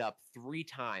back it up 3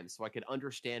 times so I could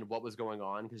understand what was going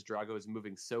on because Drago is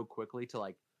moving so quickly to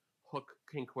like hook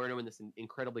King Cuerno in this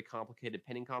incredibly complicated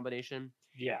pinning combination.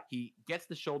 Yeah. He gets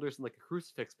the shoulders in like a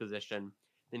crucifix position,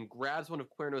 then grabs one of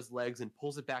Cuerno's legs and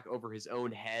pulls it back over his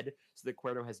own head so that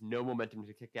Cuerno has no momentum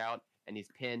to kick out, and he's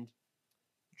pinned.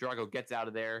 Drago gets out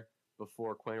of there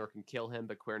before Cuerno can kill him,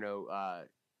 but Cuerno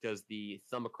does the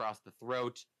thumb across the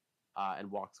throat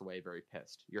and walks away very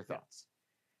pissed. Your thoughts?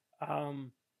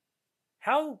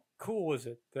 How cool is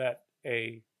it that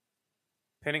a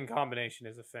pinning combination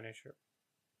is a finisher?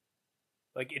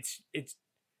 Like it's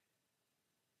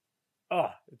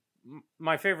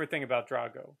my favorite thing about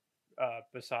Drago,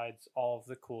 besides all of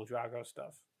the cool Drago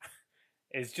stuff,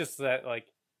 is just that like,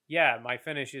 yeah, my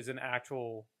finish is an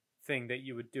actual thing that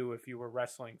you would do if you were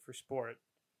wrestling for sport,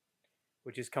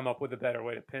 which is come up with a better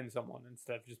way to pin someone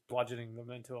instead of just bludgeoning them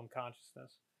into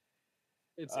unconsciousness.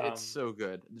 It's so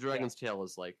good. The Dragon's Tail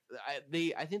is like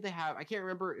I think they have, I can't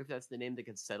remember if that's the name that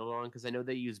gets settled on because I know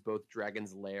they use both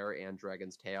Dragon's Lair and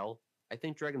Dragon's Tail. I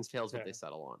think Dragon's Tail is what they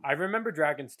settle on. I remember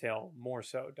Dragon's Tail more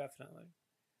so, definitely.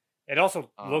 It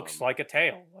also looks like a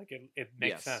tail, like it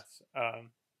makes sense.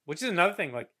 Which is another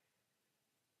thing. Like,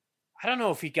 I don't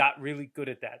know if he got really good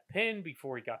at that pin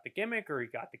before he got the gimmick, or he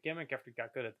got the gimmick after he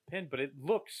got good at the pin, but it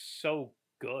looks so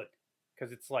good.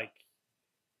 because it's like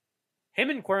him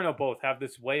and Cuerno both have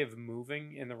this way of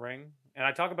moving in the ring, and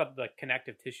I talk about the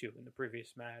connective tissue in the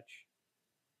previous match,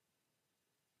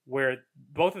 where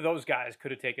both of those guys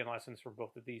could have taken lessons from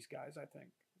both of these guys. I think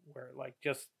where like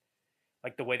just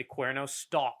like the way the Cuerno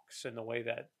stalks and the way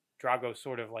that Drago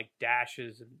sort of like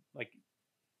dashes and like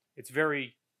it's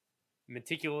very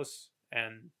meticulous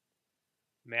and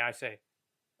may I say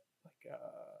like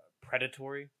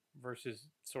predatory versus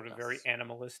sort of very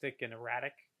animalistic and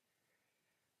erratic.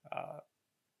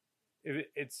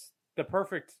 It's the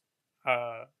perfect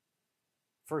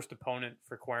first opponent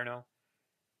for Cuerno.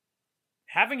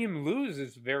 Having him lose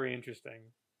is very interesting.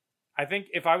 I think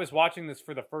if I was watching this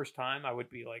for the first time, I would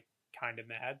be like kind of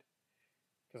mad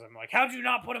because I'm like, how'd you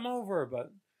not put him over?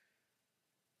 But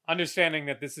understanding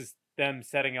that this is them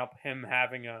setting up him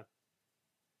having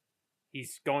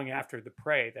he's going after the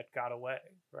prey that got away,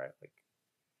 right? Like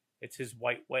it's his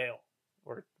white whale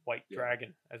or white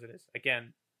dragon, as it is.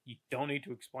 Again, you don't need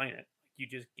to explain it; you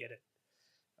just get it.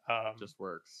 Just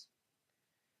works.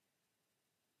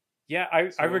 Yeah,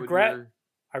 I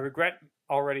regret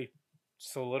already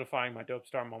solidifying my dope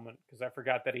star moment because I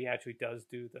forgot that he actually does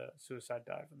do the suicide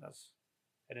dive in this,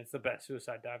 and it's the best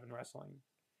suicide dive in wrestling.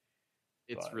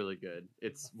 It's really good.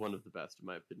 It's one of the best in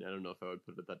my opinion. I don't know if I would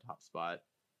put it at the top spot,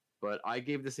 but I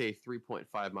gave this a 3.5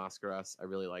 Mascaras. I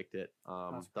really liked it.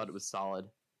 Thought it was solid.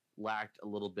 Lacked a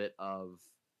little bit of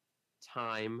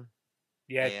time.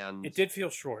 Yeah, and it did feel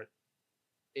short.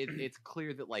 It's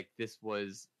clear that like this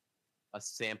was a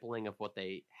sampling of what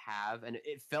they have, and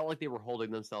it felt like they were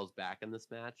holding themselves back in this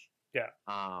match. Yeah.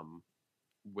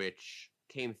 Which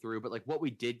came through, but like what we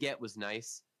did get was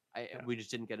nice. We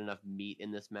just didn't get enough meat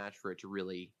in this match for it to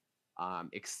really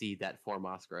exceed that 4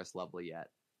 Mascaras level yet.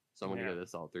 So I'm going to give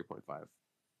this all 3.5.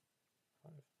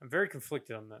 I'm very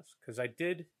conflicted on this because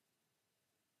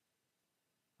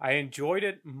I enjoyed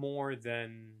it more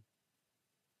than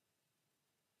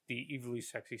the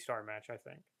Ivelisse Sexy Star match, I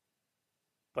think.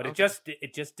 But it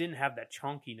just didn't have that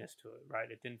chunkiness to it, right?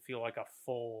 It didn't feel like a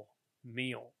full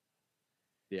meal.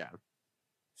 Yeah.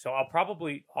 So I'll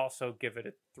probably also give it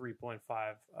a 3.5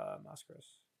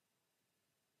 Mascaras.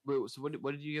 Wait, so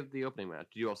what did you give the opening match?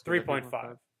 Did you also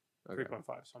 3.5? Okay. 3.5.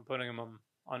 So I'm putting him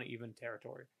on even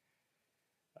territory.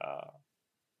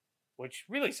 Which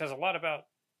really says a lot about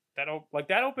that.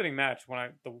 That opening match when I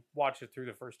watched it through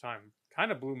the first time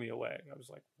kind of blew me away. I was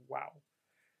like, wow.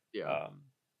 Yeah.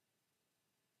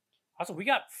 Also, we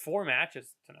got 4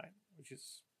 matches tonight, which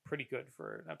is pretty good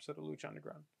for an episode of Lucha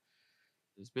Underground.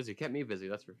 It's busy. Kept me busy,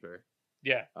 that's for sure.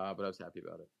 Yeah. But I was happy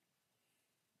about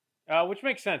it. Which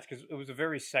makes sense because it was a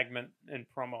very segment and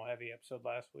promo heavy episode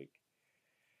last week.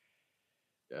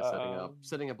 Yeah,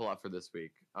 setting up a lot for this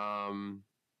week.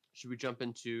 Should we jump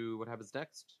into what happens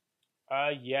next?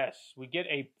 Yes. We get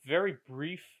a very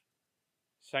brief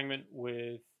segment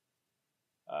with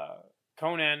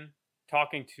Conan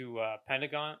talking to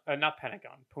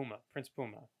Prince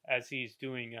Puma, as he's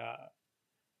doing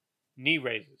knee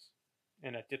raises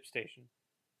in a dip station.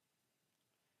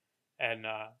 And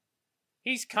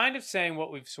he's kind of saying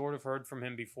what we've sort of heard from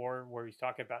him before, where he's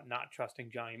talking about not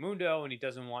trusting Johnny Mundo, and he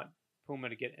doesn't want Puma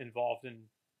to get involved in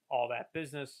all that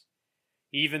business.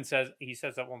 He says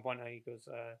at one point, he goes,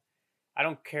 I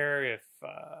don't care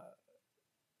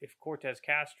if Cortez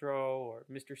Castro or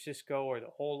Mr. Cisco or the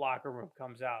whole locker room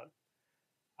comes out.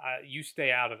 You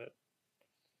stay out of it.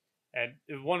 And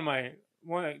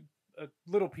a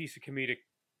little piece of comedic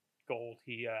gold.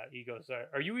 He goes,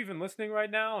 are you even listening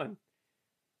right now? And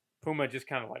Puma just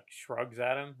kind of like shrugs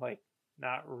at him, like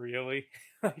not really.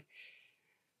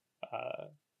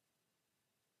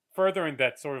 Furthering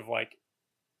that sort of like,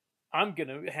 I'm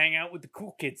gonna hang out with the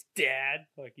cool kids, Dad.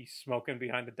 Like he's smoking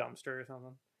behind the dumpster or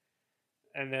something.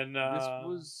 And then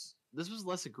this was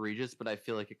less egregious, but I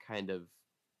feel like it kind of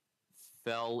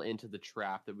fell into the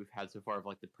trap that we've had so far of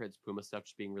like the Prince Puma stuff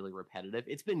just being really repetitive.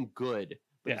 It's been good,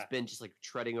 but it's been just like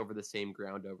treading over the same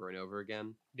ground over and over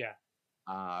again. Yeah.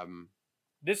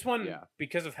 This one,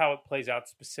 because of how it plays out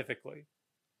specifically,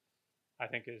 I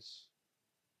think is.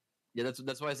 Yeah,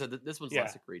 that's why I said that this one's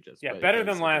less egregious. Yeah, better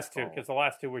than last two, because the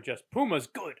last two were just Puma's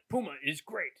good. Puma is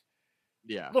great.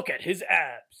 Yeah. Look at his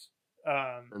abs.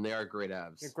 And they are great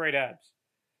abs. They're great abs.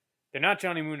 They're not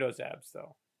Johnny Mundo's abs,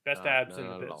 though. Best abs in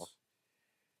the biz.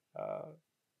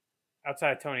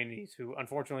 Outside of Tony Nese, who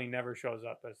unfortunately never shows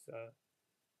up as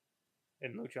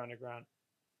in Lucha Underground.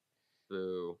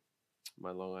 Boo.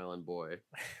 My Long Island boy.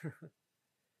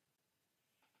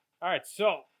 All right,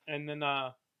 so, and then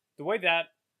the way that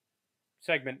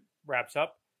segment wraps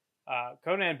up,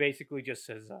 Conan basically just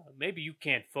says, maybe you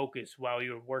can't focus while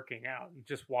you're working out, and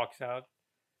just walks out.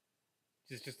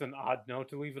 It's just an odd note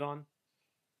to leave it on.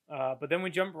 But then we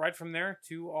jump right from there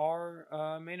to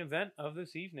our main event of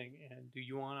this evening. And do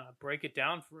you want to break it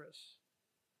down for us?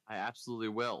 I absolutely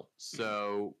will.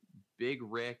 So Big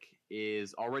Rick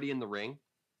is already in the ring.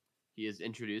 He is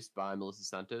introduced by Melissa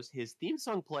Santos. His theme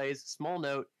song plays. Small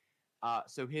note.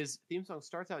 So his theme song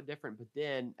starts out different, but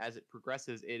then as it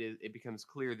progresses, it becomes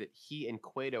clear that he and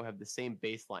Cuerno have the same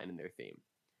bass line in their theme.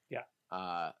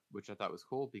 Yeah. Which I thought was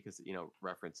cool because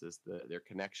references their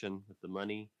connection with the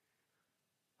money.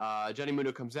 Johnny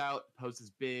Mundo comes out,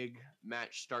 poses big.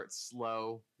 Match starts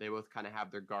slow. They both kind of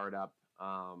have their guard up,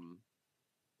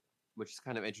 which is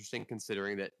kind of interesting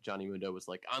considering that Johnny Mundo was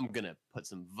like, "I'm gonna put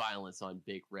some violence on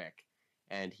Big Rick,"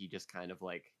 and he just kind of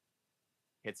like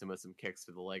hits him with some kicks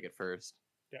to the leg at first.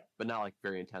 Yeah. But not like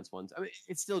very intense ones. I mean,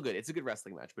 it's still good. It's a good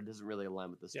wrestling match, but it doesn't really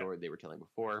align with the story they were telling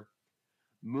before.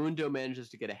 Mundo manages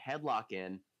to get a headlock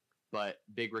in, but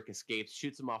Big Rick escapes,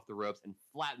 shoots him off the ropes, and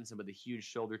flattens him with a huge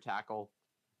shoulder tackle.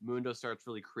 Mundo starts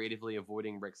really creatively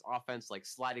avoiding Rick's offense, like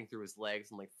sliding through his legs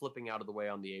and like flipping out of the way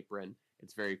on the apron.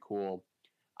 It's very cool.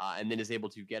 And then is able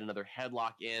to get another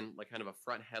headlock in, like kind of a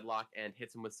front headlock, and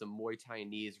hits him with some Muay Thai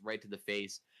knees right to the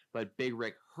face. But Big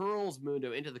Rick hurls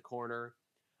Mundo into the corner,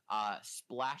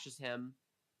 splashes him,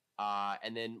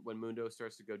 and then when Mundo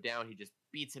starts to go down, he just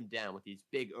beats him down with these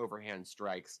big overhand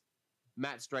strikes.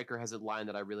 Matt Stryker has a line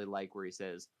that I really like where he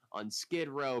says, "On Skid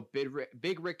Row,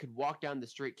 Big Rick could walk down the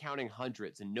street counting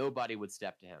hundreds and nobody would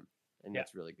step to him." And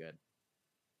that's really good.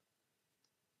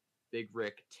 Big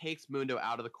Rick takes Mundo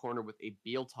out of the corner with a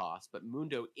heel toss, but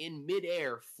Mundo in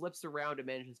midair flips around and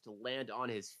manages to land on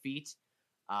his feet.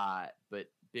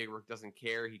 But Big Rick doesn't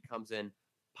care. He comes in,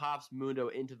 pops Mundo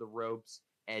into the ropes,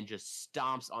 and just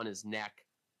stomps on his neck.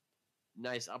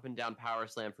 Nice up and down power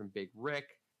slam from Big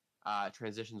Rick.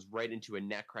 Transitions right into a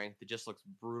neck crank that just looks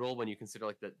brutal when you consider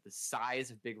like the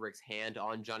size of Big Rick's hand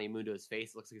on Johnny Mundo's face.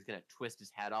 It looks like he's gonna twist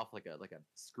his head off like a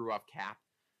screw off cap.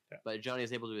 Yeah. But Johnny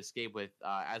is able to escape with,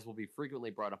 as will be frequently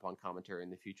brought up on commentary in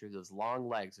the future, those long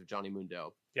legs of Johnny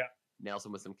Mundo. Yeah. Nails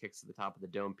him with some kicks to the top of the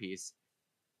dome piece.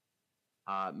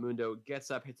 Mundo gets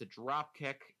up, hits a drop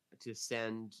kick to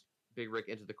send Big Rick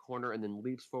into the corner, and then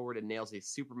leaps forward and nails a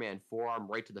Superman forearm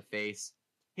right to the face.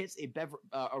 Hits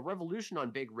a revolution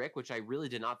on Big Rick, which I really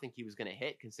did not think he was going to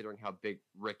hit, considering how big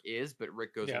Rick is, but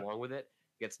Rick goes along with it,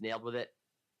 gets nailed with it.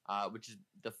 Which is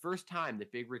the first time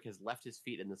that Big Rick has left his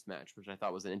feet in this match, which I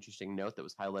thought was an interesting note that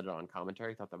was highlighted on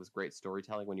commentary. I thought that was great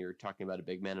storytelling when you're talking about a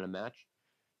big man in a match.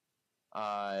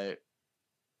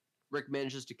 Rick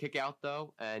manages to kick out,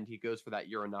 though, and he goes for that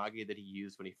Uranagi that he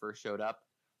used when he first showed up.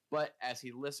 But as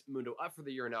he lifts Mundo up for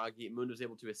the Uranagi, Mundo's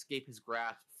able to escape his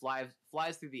grasp,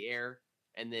 flies through the air,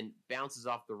 and then bounces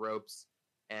off the ropes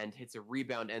and hits a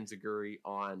rebound enziguri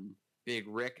on Big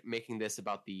Rick, making this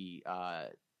about the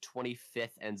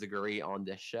 25th enziguri on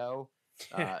this show.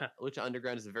 Lucha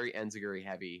Underground is a very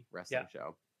enziguri-heavy wrestling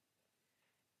show.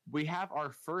 We have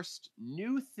our first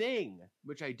new thing,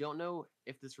 which I don't know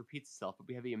if this repeats itself, but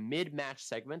we have a mid-match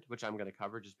segment, which I'm going to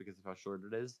cover just because of how short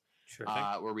it is,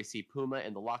 where we see Puma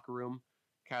in the locker room.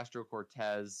 Castro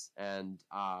Cortez and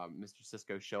Mr.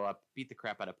 Cisco show up, beat the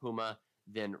crap out of Puma,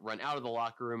 then run out of the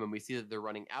locker room, and we see that they're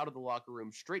running out of the locker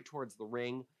room straight towards the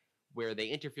ring, where they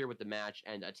interfere with the match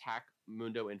and attack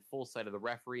Mundo in full sight of the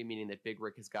referee, meaning that Big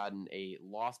Rick has gotten a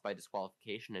loss by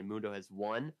disqualification and Mundo has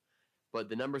won. But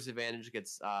the numbers advantage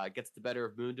gets the better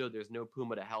of Mundo. There's no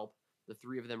Puma to help. The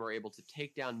three of them are able to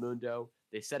take down Mundo.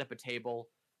 They set up a table.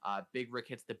 Big Rick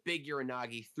hits the big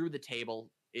Uranagi through the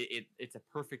table. It's a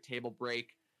perfect table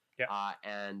break. Yeah.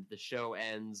 And the show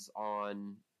ends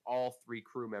on all three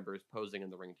crew members posing in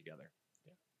the ring together.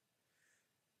 Yeah.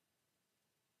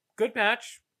 Good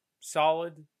match.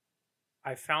 Solid.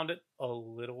 I found it a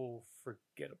little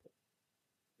forgettable.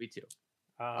 Me too.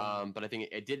 But I think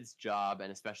it did its job,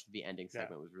 and especially the ending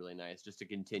segment was really nice, just to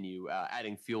continue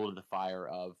adding fuel to the fire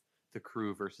of the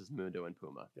crew versus Mundo and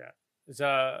Puma. Yeah. There's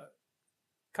a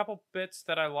couple bits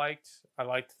that I liked. I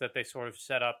liked that they sort of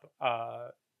set up...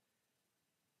 a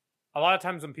lot of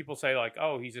times when people say, like,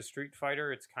 oh, he's a street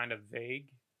fighter, it's kind of vague.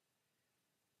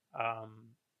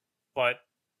 But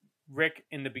Rick,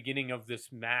 in the beginning of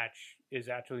this match, is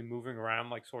actually moving around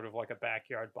like sort of like a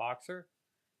backyard boxer.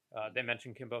 They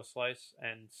mentioned Kimbo Slice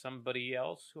and somebody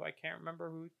else who I can't remember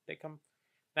who they come.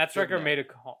 Matt Stryker made a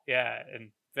call. Yeah,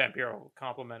 and Vampiro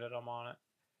complimented him on it.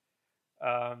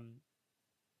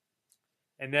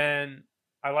 And then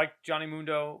I like Johnny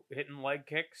Mundo hitting leg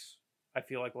kicks. I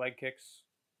feel like leg kicks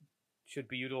should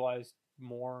be utilized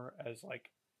more as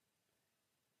like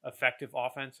effective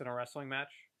offense in a wrestling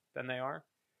match than they are.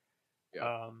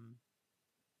 Yeah.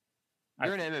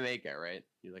 You're an MMA guy, right?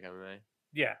 You like MMA?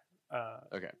 Yeah.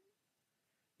 Okay.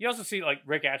 You also see like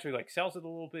Rick actually like sells it a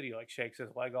little bit. He like shakes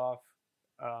his leg off.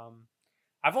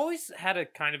 I've always had a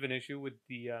kind of an issue with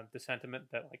the sentiment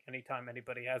that like anytime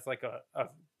anybody has like a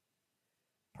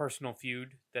personal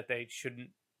feud that they shouldn't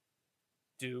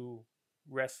do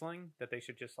wrestling, that they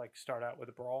should just like start out with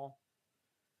a brawl.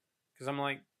 Because I'm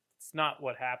like, it's not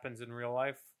what happens in real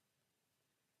life.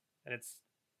 And it's,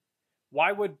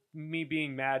 why would me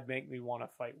being mad make me want to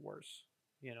fight worse?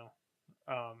 You know?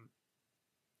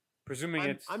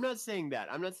 Presuming I'm not saying that.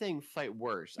 I'm not saying fight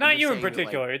worse. Not you in that,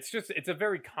 particular. Like, it's a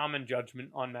very common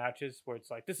judgment on matches where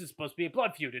it's like, this is supposed to be a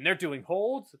blood feud and they're doing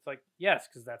holds. It's like, yes,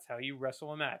 because that's how you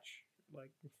wrestle a match.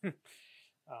 Like,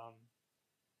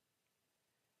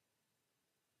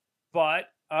 but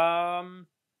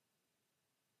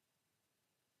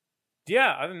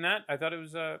yeah. Other than that, I thought it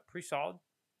was pretty solid.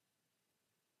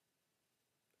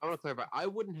 I want to clarify. I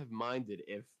wouldn't have minded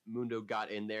if Mundo got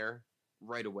in there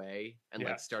right away and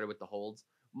like started with the holds.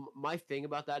 My thing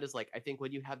about that is like, I think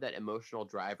when you have that emotional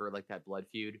driver like that blood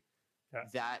feud,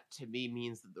 that to me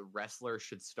means that the wrestler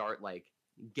should start like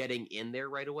getting in there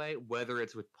right away, whether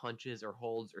it's with punches or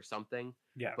holds or something.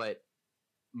 Yeah. But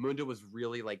Mundo was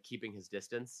really like keeping his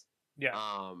distance. Yeah.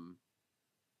 I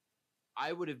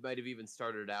might have even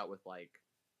started out with like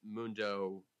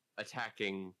Mundo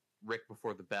attacking Rick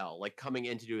before the bell, like coming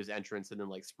in to do his entrance and then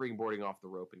like springboarding off the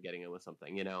rope and getting in with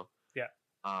something, you know? Yeah.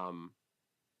 I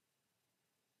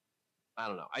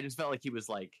don't know. I just felt like he was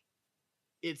like,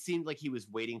 it seemed like he was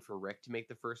waiting for Rick to make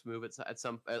the first move at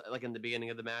some like in the beginning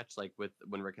of the match, like with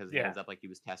when Rick has his hands up, like he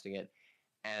was testing it.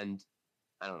 And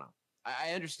I don't know.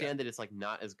 I understand that it's like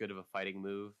not as good of a fighting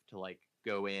move to like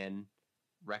go in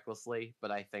recklessly, but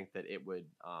I think that it would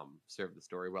serve the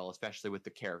story well, especially with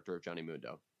the character of Johnny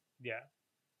Mundo. Yeah.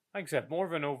 Like I said, more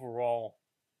of an overall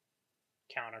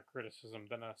counter criticism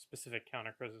than a specific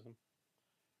counter criticism.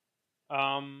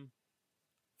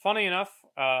 Funny enough,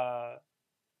 I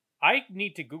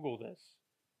need to Google this,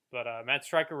 but Matt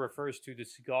Stryker refers to the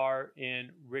cigar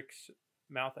in Rick's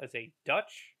mouth as a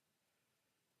Dutch,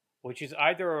 which is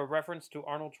either a reference to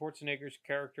Arnold Schwarzenegger's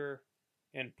character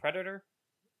in Predator,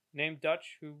 named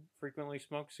Dutch, who frequently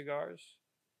smokes cigars,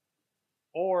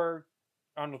 or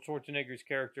Arnold Schwarzenegger's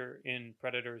character in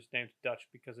Predator is named Dutch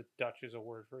because a Dutch is a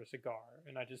word for a cigar,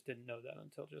 and I just didn't know that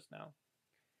until just now.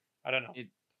 I don't know.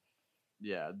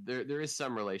 Yeah, there is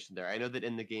some relation there. I know that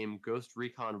in the game Ghost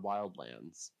Recon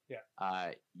Wildlands,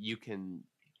 you can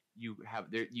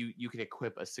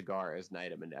equip a cigar as an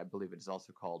item, and I believe it is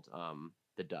also called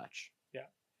the Dutch. Yeah.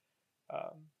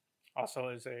 Also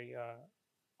is a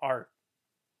art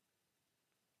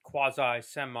quasi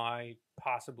semi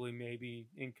possibly maybe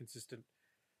inconsistent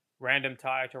random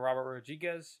tie to Robert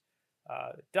Rodriguez.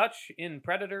 Dutch in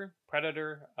Predator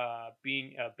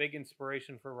being a big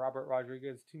inspiration for Robert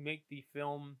Rodriguez to make the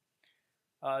film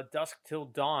Dusk Till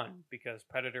Dawn, because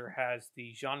Predator has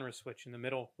the genre switch in the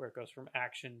middle where it goes from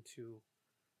action to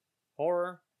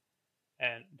horror,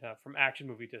 and from action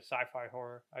movie to sci-fi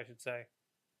horror, I should say.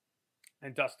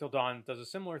 And Dusk Till Dawn does a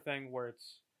similar thing where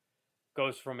it's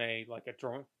goes from a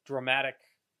dramatic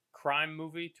crime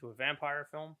movie to a vampire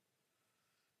film.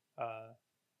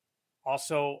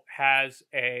 Also has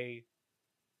a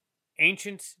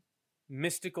ancient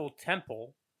mystical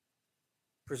temple,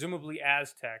 presumably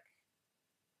Aztec,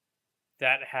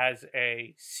 that has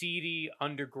a seedy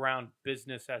underground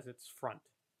business as its front.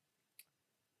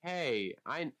 Hey,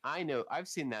 I know. I've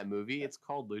seen that movie. It's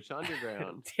called Lucha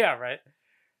Underground. Yeah, right.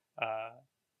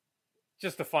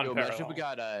 Just a fun parallel.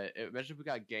 Imagine if we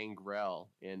got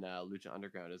Gangrel in Lucha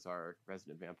Underground as our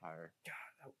resident vampire.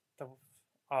 God,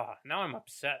 now I'm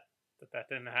upset that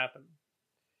didn't happen.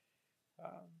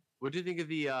 What do you think of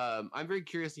the? I'm very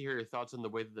curious to hear your thoughts on the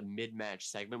way that the mid-match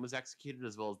segment was executed,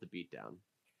 as well as the beatdown,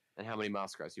 and how many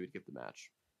mouse scars you would give the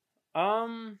match.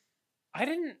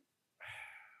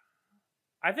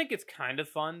 I think it's kind of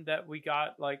fun that we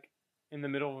got like in the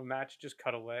middle of a match just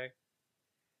cut away.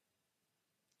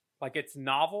 Like it's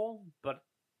novel, but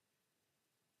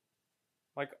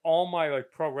like all my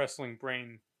like pro wrestling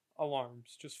brain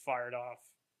alarms just fired off.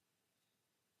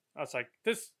 I was like,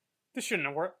 this shouldn't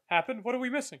have happened. What are we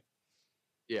missing?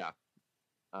 Yeah.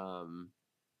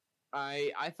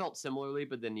 I felt similarly,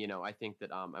 but then, I think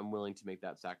that I'm willing to make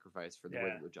that sacrifice for the way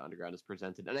that Lucha Underground is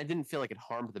presented. And I didn't feel like it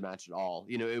harmed the match at all.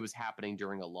 It was happening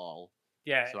during a lull.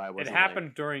 Yeah, so it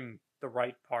happened during the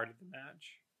right part of the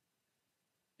match.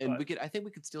 And I think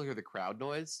we could still hear the crowd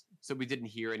noise. So we didn't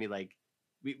hear any, like,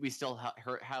 we still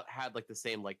had like the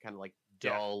same, like, kind of like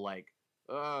dull,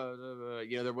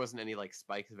 there wasn't any like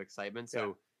spikes of excitement.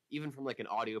 So even from like an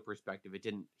audio perspective, it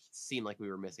didn't seem like we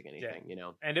were missing anything,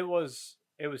 And it was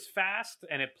It was fast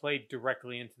and it played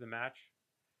directly into the match.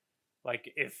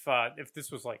 Like if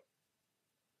this was like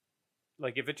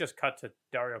if it just cut to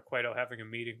Dario Cueto having a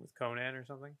meeting with Conan or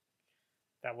something,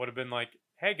 that would have been like,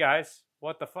 hey guys,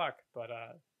 what the fuck? But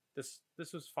this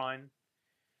was fine.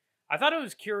 I thought it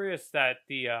was curious that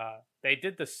they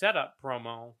did the setup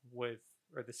promo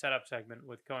the setup segment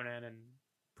with Conan and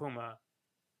Puma,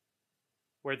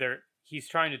 where he's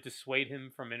trying to dissuade him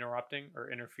from interrupting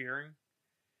or interfering.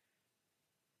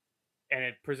 And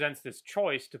it presents this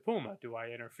choice to Puma. Do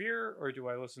I interfere or do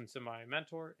I listen to my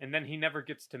mentor? And then he never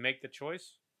gets to make the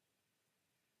choice.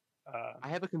 I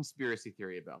have a conspiracy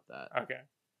theory about that. Okay.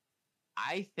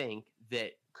 I think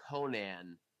that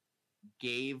Conan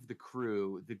gave the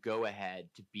crew the go-ahead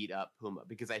to beat up Puma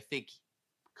because I think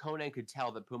Conan could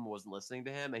tell that Puma wasn't listening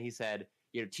to him, and he said,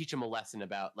 teach him a lesson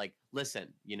about, like,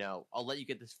 listen, I'll let you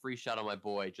get this free shot on my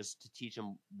boy just to teach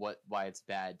him why it's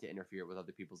bad to interfere with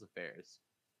other people's affairs.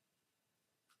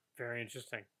 Very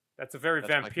interesting. That's a very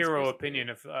Vampiro opinion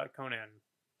of Conan.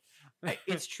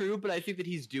 It's true, but I think that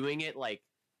he's doing it, like,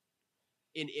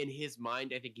 in his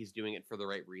mind, I think he's doing it for the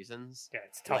right reasons. Yeah,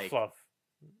 it's tough love.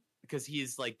 Because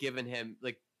he's, like, given him,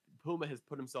 like, Puma has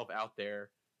put himself out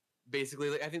there. Basically,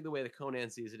 like, I think the way that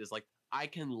Conan sees it is, like, I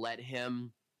can let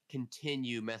him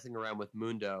continue messing around with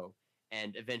Mundo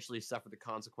and eventually suffer the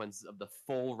consequences of the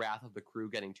full wrath of the crew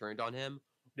getting turned on him.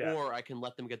 Yeah. Or I can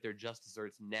let them get their just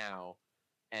desserts now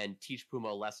and teach Puma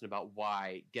a lesson about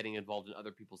why getting involved in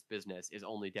other people's business is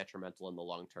only detrimental in the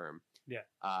long term. Yeah.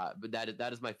 But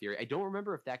that is my theory. I don't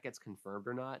remember if that gets confirmed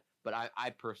or not, but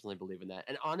I personally believe in that.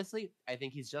 And honestly, I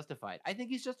think he's justified.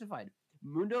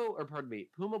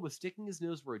 Puma was sticking his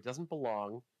nose where it doesn't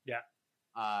belong. Yeah.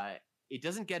 It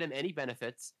doesn't get him any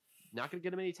benefits. Not going to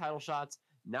get him any title shots.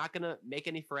 Not going to make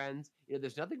any friends.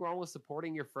 There's nothing wrong with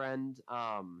supporting your friend.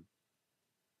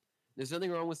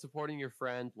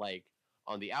 Like,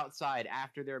 on the outside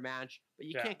after their match, but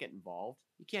you can't get involved.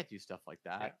 You can't do stuff like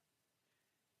that.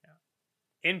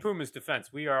 Yeah. In Puma's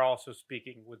defense, we are also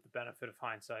speaking with the benefit of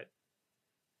hindsight.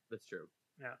 That's true.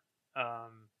 Yeah.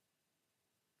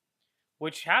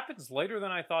 Which happens later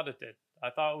than I thought it did. I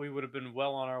thought we would have been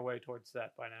well on our way towards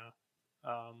that by now.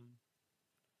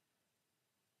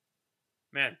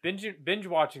 Man, binge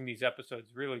watching these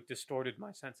episodes really distorted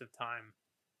my sense of time.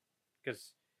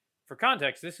 Because, for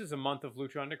context, this is a month of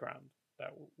Lucha Underground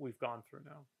that we've gone through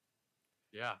now.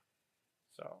 Yeah.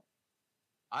 So,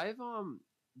 I've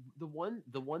the one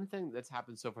thing that's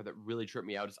happened so far that really tripped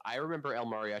me out is I remember El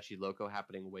Mariachi Loco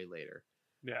happening way later.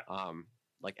 Yeah.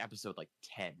 Like episode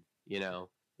 10, Yeah.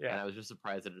 And I was just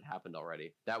surprised that it happened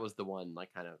already. That was the one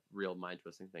like kind of real mind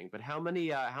twisting thing. But how many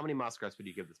Mascaras would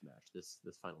you give this match? This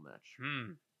final match?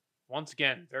 Once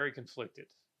again, very conflicted.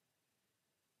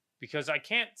 Because I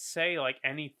can't say like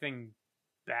anything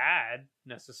bad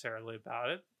necessarily about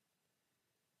it.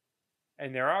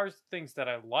 And there are things that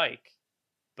I like,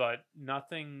 but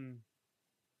nothing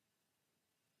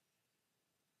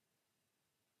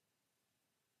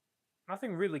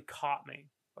really caught me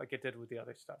like it did with the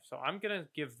other stuff. So I'm going to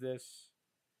give this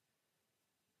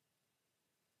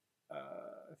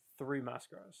 3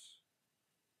 Mascaras.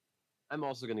 I'm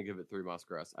also going to give it 3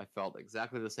 Mascaras. I felt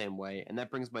exactly the same way. And that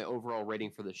brings my overall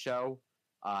rating for the show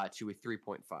to a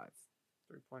 3.5.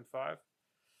 3.5.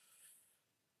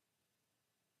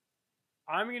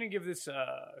 I'm going to give this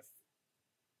 3.75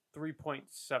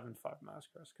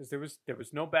 Mascaras because there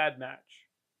was no bad match,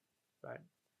 right?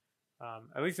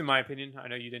 At least in my opinion. I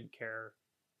know you didn't care.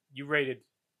 You rated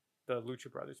the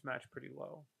Lucha Brothers match pretty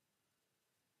low.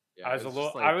 Yeah,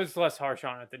 I was less harsh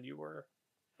on it than you were.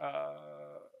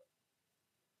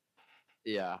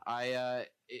 Yeah,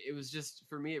 it was just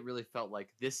for me. It really felt like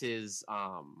this is.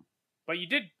 But you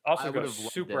did also go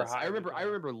super high. I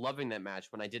remember loving that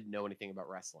match when I didn't know anything about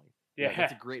wrestling. Yeah,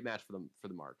 it's a great match for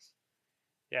the Marks.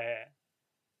 Yeah.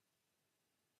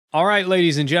 All right,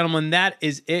 ladies and gentlemen, that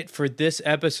is it for this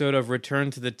episode of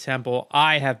Return to the Temple.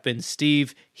 I have been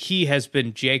Steve. He has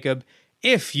been Jacob.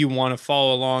 If you want to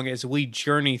follow along as we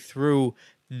journey through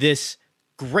this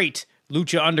great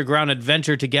Lucha Underground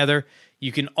adventure together,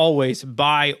 you can always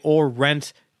buy or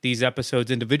rent these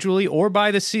episodes individually or by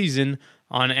the season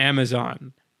on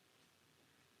Amazon.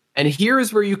 And here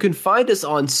is where you can find us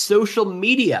on social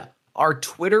media. Our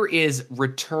Twitter is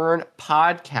Return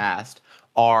Podcast.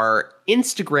 Our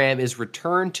Instagram is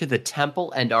Return to the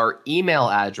Temple, and our email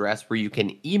address where you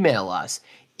can email us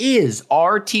is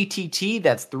RTTT,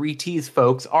 that's 3 T's,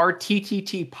 folks,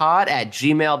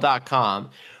 rtttpod@gmail.com.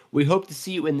 We hope to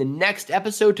see you in the next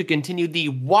episode to continue the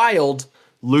wild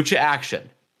Lucha action.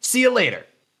 See you later.